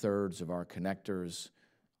 2/3 of our connectors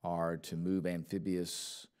are to move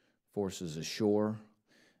amphibious forces ashore.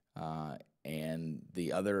 And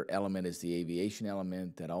the other element is the aviation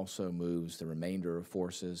element that also moves the remainder of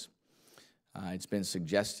forces. It's been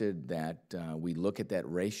suggested that we look at that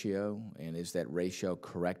ratio, and is that ratio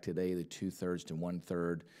correct today, the 2/3 to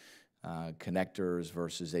 1/3 connectors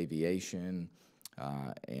versus aviation?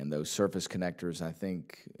 And those surface connectors, I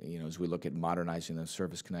think, you know, as we look at modernizing those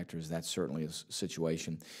surface connectors, that's certainly a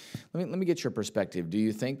situation. Let me get your perspective. Do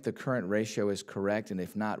you think the current ratio is correct? And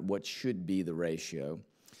if not, what should be the ratio?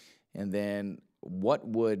 And then what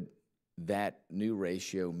would that new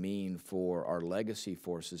ratio mean for our legacy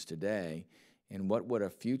forces today? And what would a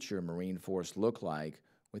future Marine force look like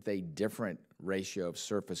with a different ratio of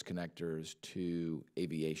surface connectors to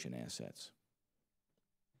aviation assets?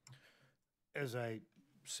 As I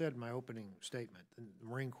said in my opening statement, the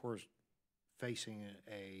Marine Corps is facing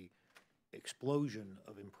a explosion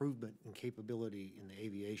of improvement in capability in the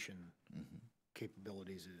aviation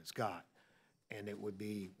capabilities that it's got. And it would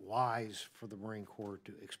be wise for the Marine Corps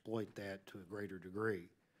to exploit that to a greater degree.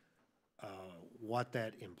 What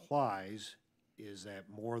that implies is that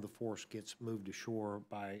more of the force gets moved ashore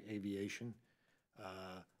by aviation,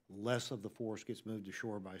 less of the force gets moved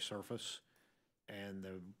ashore by surface, and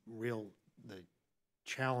the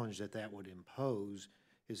challenge that would impose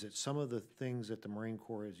is that some of the things that the Marine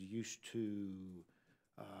Corps is used to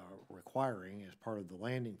requiring as part of the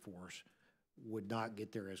landing force would not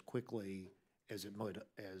get there as quickly as it might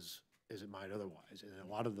otherwise. And a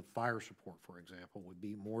lot of the fire support, for example, would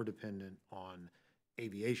be more dependent on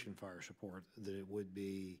aviation fire support than it would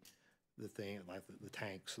be the thing like the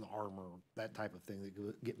tanks, the armor, that type of thing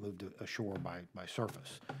that get moved ashore by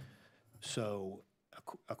surface. So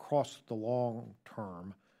across the long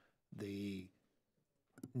term, the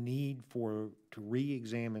need to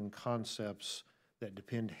re-examine concepts that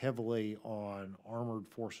depend heavily on armored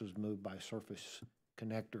forces moved by surface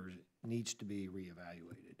connectors needs to be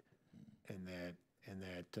reevaluated, and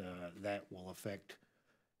that will affect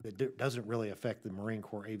doesn't really affect the Marine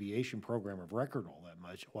Corps aviation program of record all that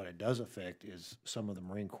much. What it does affect is some of the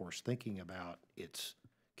Marine Corps' thinking about its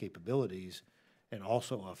capabilities, and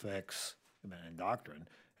also affects, and doctrine,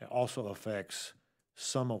 it also affects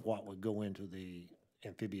some of what would go into the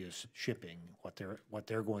amphibious shipping, what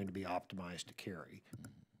they're going to be optimized to carry.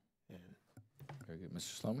 And Very good.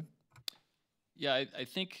 Mr. Sloman? Yeah, I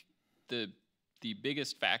think the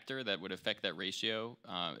biggest factor that would affect that ratio,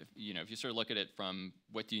 if you sort of look at it from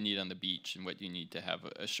what do you need on the beach and what do you need to have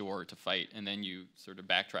ashore to fight, and then you sort of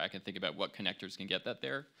backtrack and think about what connectors can get that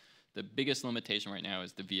there, the biggest limitation right now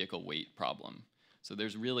is the vehicle weight problem. So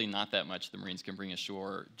there's really not that much the Marines can bring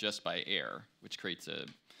ashore just by air, which creates a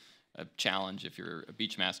challenge if you're a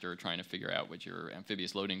beachmaster trying to figure out what your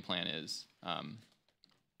amphibious loading plan is.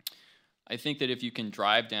 I think that if you can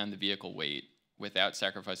drive down the vehicle weight without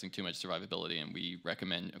sacrificing too much survivability, and we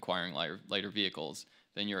recommend acquiring lighter vehicles,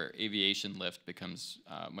 then your aviation lift becomes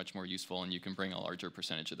much more useful, and you can bring a larger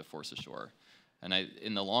percentage of the force ashore. And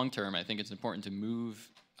in the long term, I think it's important to move,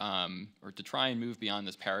 or to try and move beyond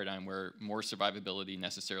this paradigm where more survivability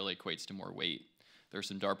necessarily equates to more weight. There are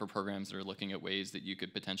some DARPA programs that are looking at ways that you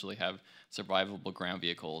could potentially have survivable ground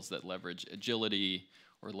vehicles that leverage agility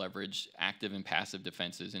or leverage active and passive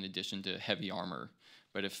defenses in addition to heavy armor.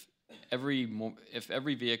 But if every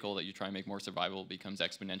vehicle that you try and make more survivable becomes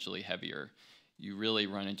exponentially heavier, you really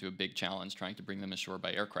run into a big challenge trying to bring them ashore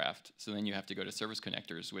by aircraft. So then you have to go to service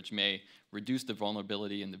connectors, which may reduce the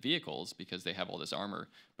vulnerability in the vehicles because they have all this armor,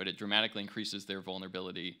 but it dramatically increases their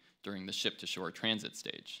vulnerability during the ship-to-shore transit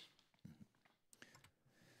stage.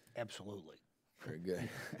 absolutely. Very good.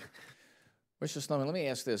 Mr. Sloman, let me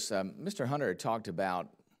ask this. Mr. Hunter talked about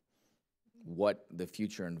what the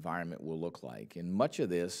future environment will look like, and much of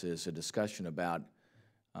this is a discussion about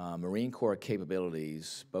Marine Corps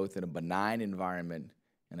capabilities, both in a benign environment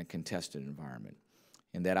and a contested environment.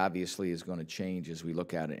 And that obviously is going to change as we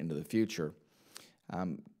look out into the future.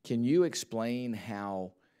 Can you explain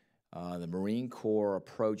how the Marine Corps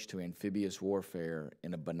approach to amphibious warfare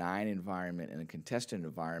in a benign environment and a contested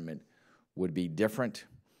environment would be different?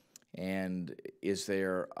 And is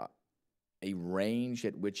there a range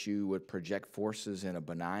at which you would project forces in a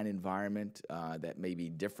benign environment that may be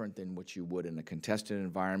different than what you would in a contested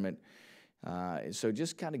environment? So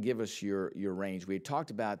just kind of give us your range. We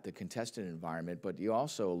talked about the contested environment, but you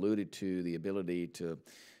also alluded to the ability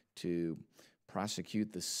to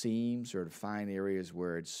prosecute the seams or to find areas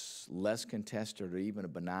where it's less contested or even a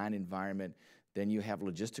benign environment. Then you have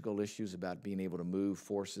logistical issues about being able to move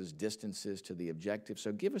forces, distances to the objective.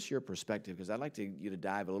 So give us your perspective, because I'd like you to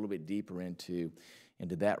dive a little bit deeper into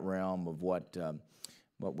that realm of what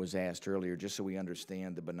was asked earlier, just so we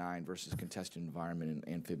understand the benign versus contested environment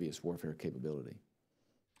and amphibious warfare capability.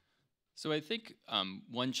 So I think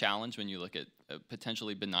one challenge when you look at a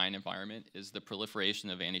potentially benign environment is the proliferation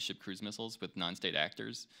of anti-ship cruise missiles with non-state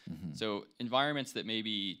actors. Mm-hmm. So environments that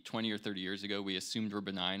maybe 20 or 30 years ago we assumed were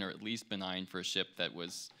benign, or at least benign for a ship that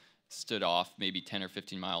was stood off maybe 10 or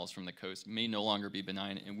 15 miles from the coast, may no longer be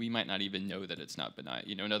benign, and we might not even know that it's not benign.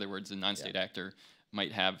 You know, in other words, a non-state actor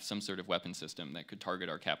might have some sort of weapon system that could target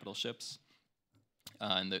our capital ships.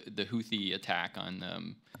 And the Houthi attack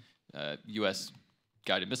on U.S.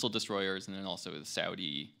 guided missile destroyers, and then also the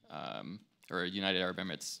Saudi or United Arab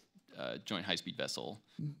Emirates joint high-speed vessel,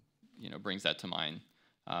 brings that to mind.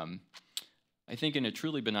 I think in a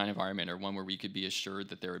truly benign environment, or one where we could be assured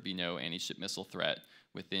that there would be no anti-ship missile threat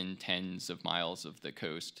within tens of miles of the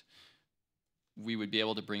coast, we would be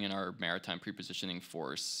able to bring in our maritime prepositioning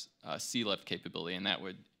force sea lift capability, and that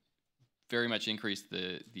would very much increase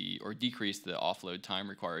or decrease the offload time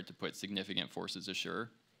required to put significant forces ashore.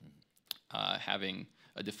 Having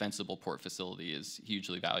a defensible port facility is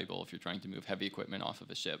hugely valuable if you're trying to move heavy equipment off of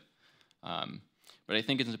a ship. But I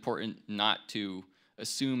think it's important not to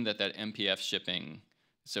assume that MPF shipping,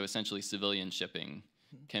 so essentially civilian shipping,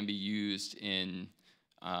 can be used in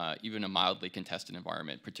even a mildly contested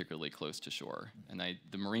environment, particularly close to shore. And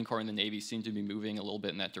the Marine Corps and the Navy seem to be moving a little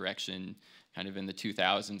bit in that direction, kind of in the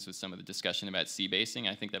 2000s with some of the discussion about sea basing.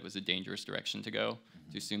 I think that was a dangerous direction to go,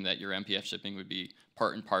 to assume that your MPF shipping would be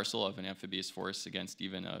part and parcel of an amphibious force against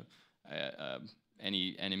even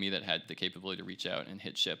any enemy that had the capability to reach out and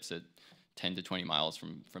hit ships at 10 to 20 miles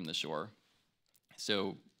from the shore.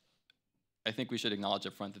 So I think we should acknowledge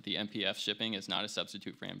up front that the MPF shipping is not a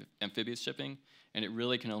substitute for amphibious shipping, and it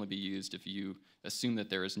really can only be used if you assume that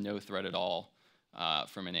there is no threat at all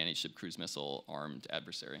from an anti-ship cruise missile armed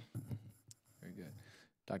adversary. Very good.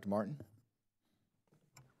 Dr. Martin?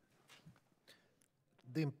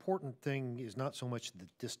 The important thing is not so much the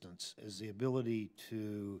distance as the ability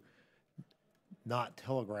to not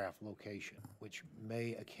telegraph location, which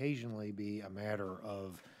may occasionally be a matter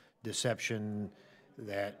of deception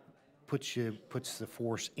that puts the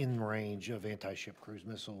force in range of anti-ship cruise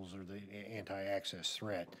missiles or the anti-access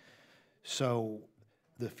threat. So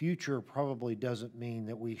the future probably doesn't mean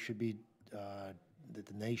that we should be, that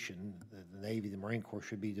the nation, the Navy, the Marine Corps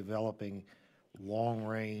should be developing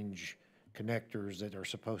long-range connectors that are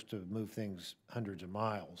supposed to move things hundreds of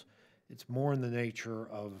miles. It's more in the nature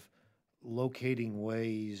of locating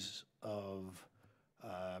ways of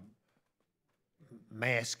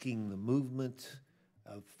masking the movement,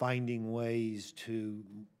 of finding ways to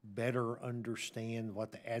better understand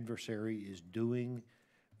what the adversary is doing,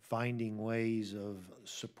 finding ways of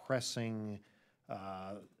suppressing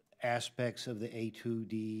aspects of the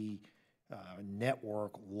A2D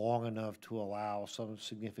network long enough to allow some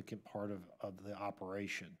significant part of the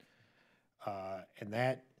operation. And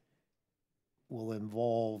that will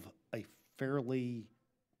involve a fairly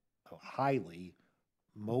highly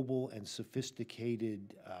mobile and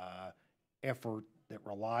sophisticated effort that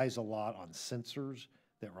relies a lot on sensors,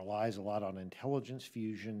 that relies a lot on intelligence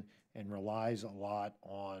fusion, and relies a lot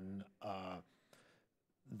on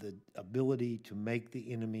the ability to make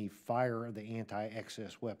the enemy fire the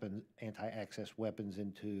anti-access weapons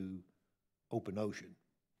into open ocean.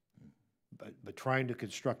 But trying to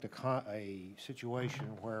construct a situation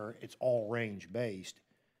where it's all range based,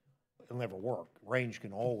 it'll never work. Range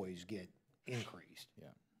can always get increased.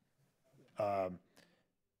 Yeah.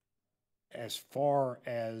 As far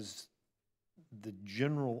as the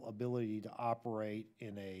general ability to operate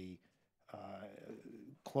in a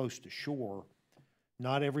close to shore,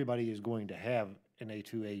 not everybody is going to have an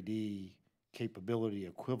A2AD capability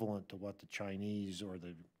equivalent to what the Chinese or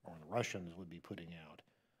the Russians would be putting out.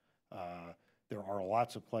 There are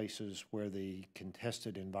lots of places where the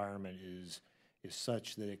contested environment is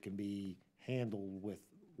such that it can be handled with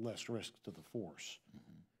less risk to the force.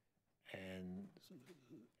 And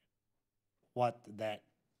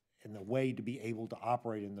and the way to be able to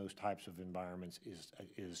operate in those types of environments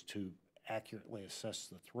is to accurately assess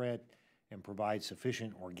the threat and provide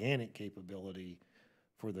sufficient organic capability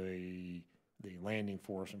for the landing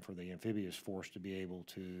force and for the amphibious force to be able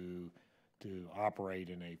to operate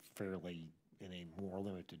in a more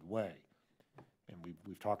limited way. And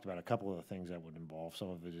we've talked about a couple of the things that would involve. Some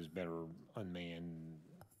of it is better unmanned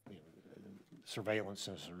surveillance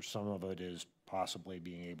sensors. Some of it is possibly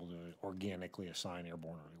being able to organically assign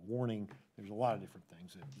airborne early warning. There's a lot of different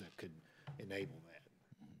things that could enable that.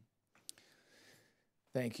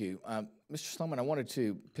 Thank you. Mr. Sloman, I wanted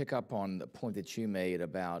to pick up on the point that you made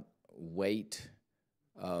about weight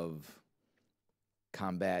of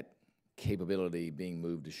combat capability being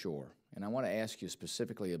moved ashore. And I want to ask you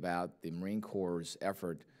specifically about the Marine Corps'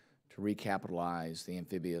 effort to recapitalize the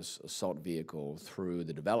amphibious assault vehicle through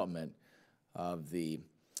the development of the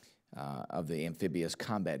amphibious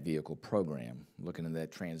combat vehicle program, looking at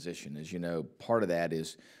that transition. As you know, part of that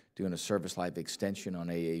is doing a service life extension on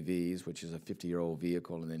AAVs, which is a 50-year-old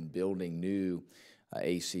vehicle, and then building new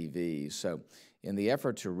ACVs. So in the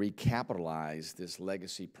effort to recapitalize this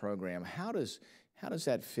legacy program, how does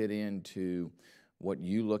that fit into what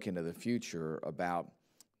you look into the future about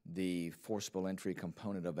the forcible entry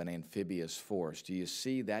component of an amphibious force? Do you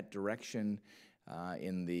see that direction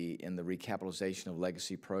in the recapitalization of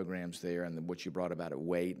legacy programs there, and what you brought about at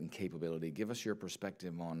weight and capability? Give us your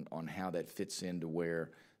perspective on how that fits into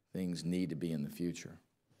where things need to be in the future.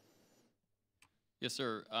 Yes,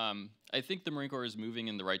 sir. I think the Marine Corps is moving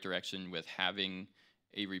in the right direction with having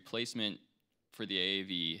a replacement for the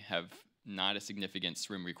AAV have not a significant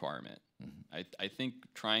swim requirement. I think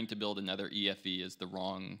trying to build another EFV is the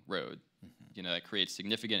wrong road. You know, that creates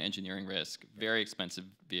significant engineering risk, very expensive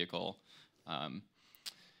vehicle,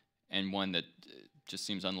 and one that just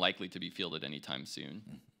seems unlikely to be fielded anytime soon.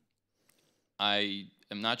 I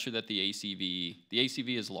am not sure that the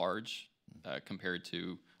ACV is large compared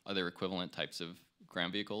to other equivalent types of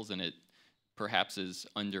ground vehicles, and it perhaps is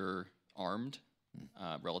underarmed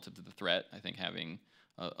relative to the threat. I think having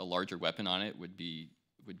a larger weapon on it would be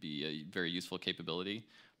a very useful capability.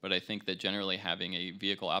 But I think that generally having a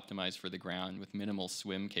vehicle optimized for the ground with minimal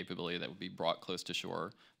swim capability that would be brought close to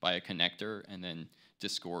shore by a connector and then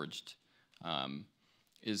disgorged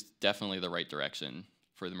is definitely the right direction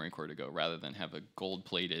for the Marine Corps to go, rather than have a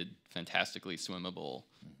gold-plated, fantastically swimmable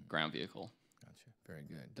ground vehicle. Gotcha. Very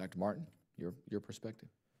good. Dr. Martin, your perspective?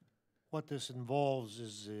 What this involves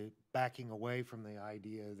is backing away from the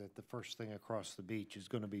idea that the first thing across the beach is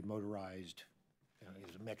going to be motorized,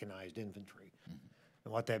 is mechanized infantry.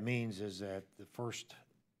 And what that means is that the first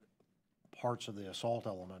parts of the assault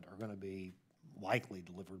element are going to be likely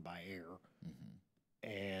delivered by air,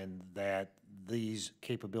 and that these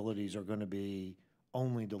capabilities are going to be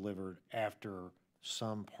only delivered after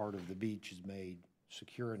some part of the beach is made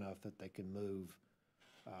secure enough that they can move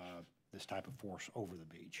this type of force over the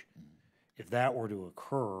beach. If that were to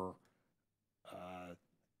occur,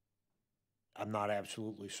 I'm not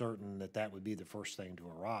absolutely certain that that would be the first thing to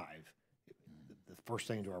arrive. The first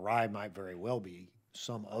thing to arrive might very well be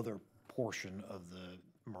some other portion of the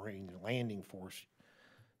Marine landing force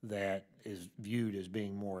that is viewed as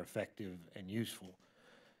being more effective and useful.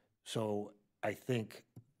 So I think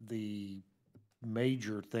the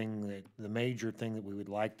major thing that we would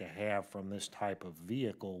like to have from this type of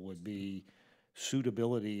vehicle would be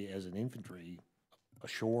suitability as an infantry, a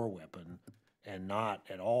shore weapon, and not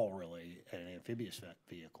at all really an amphibious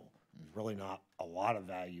vehicle. There's really not a lot of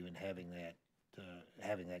value in having that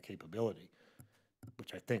capability,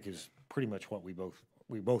 which I think is pretty much what we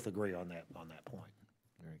both agree on that point.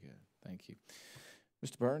 Very good. Thank you.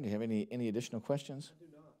 Mr. Byrne, do you have any additional questions? I do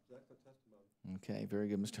not. That's the testimony. Okay, very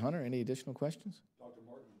good. Mr. Hunter, any additional questions? Dr.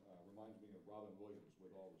 Martin reminds me of Robin Williams,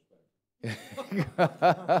 with all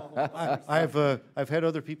respect. I've had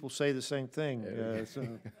other people say the same thing.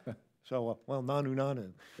 Well, nanu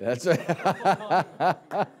nanu. That's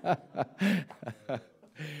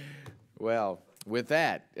well, with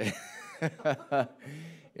that,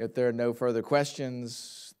 if there are no further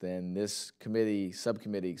questions, then this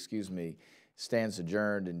subcommittee, stands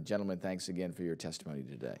adjourned. And gentlemen, thanks again for your testimony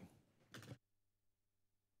today.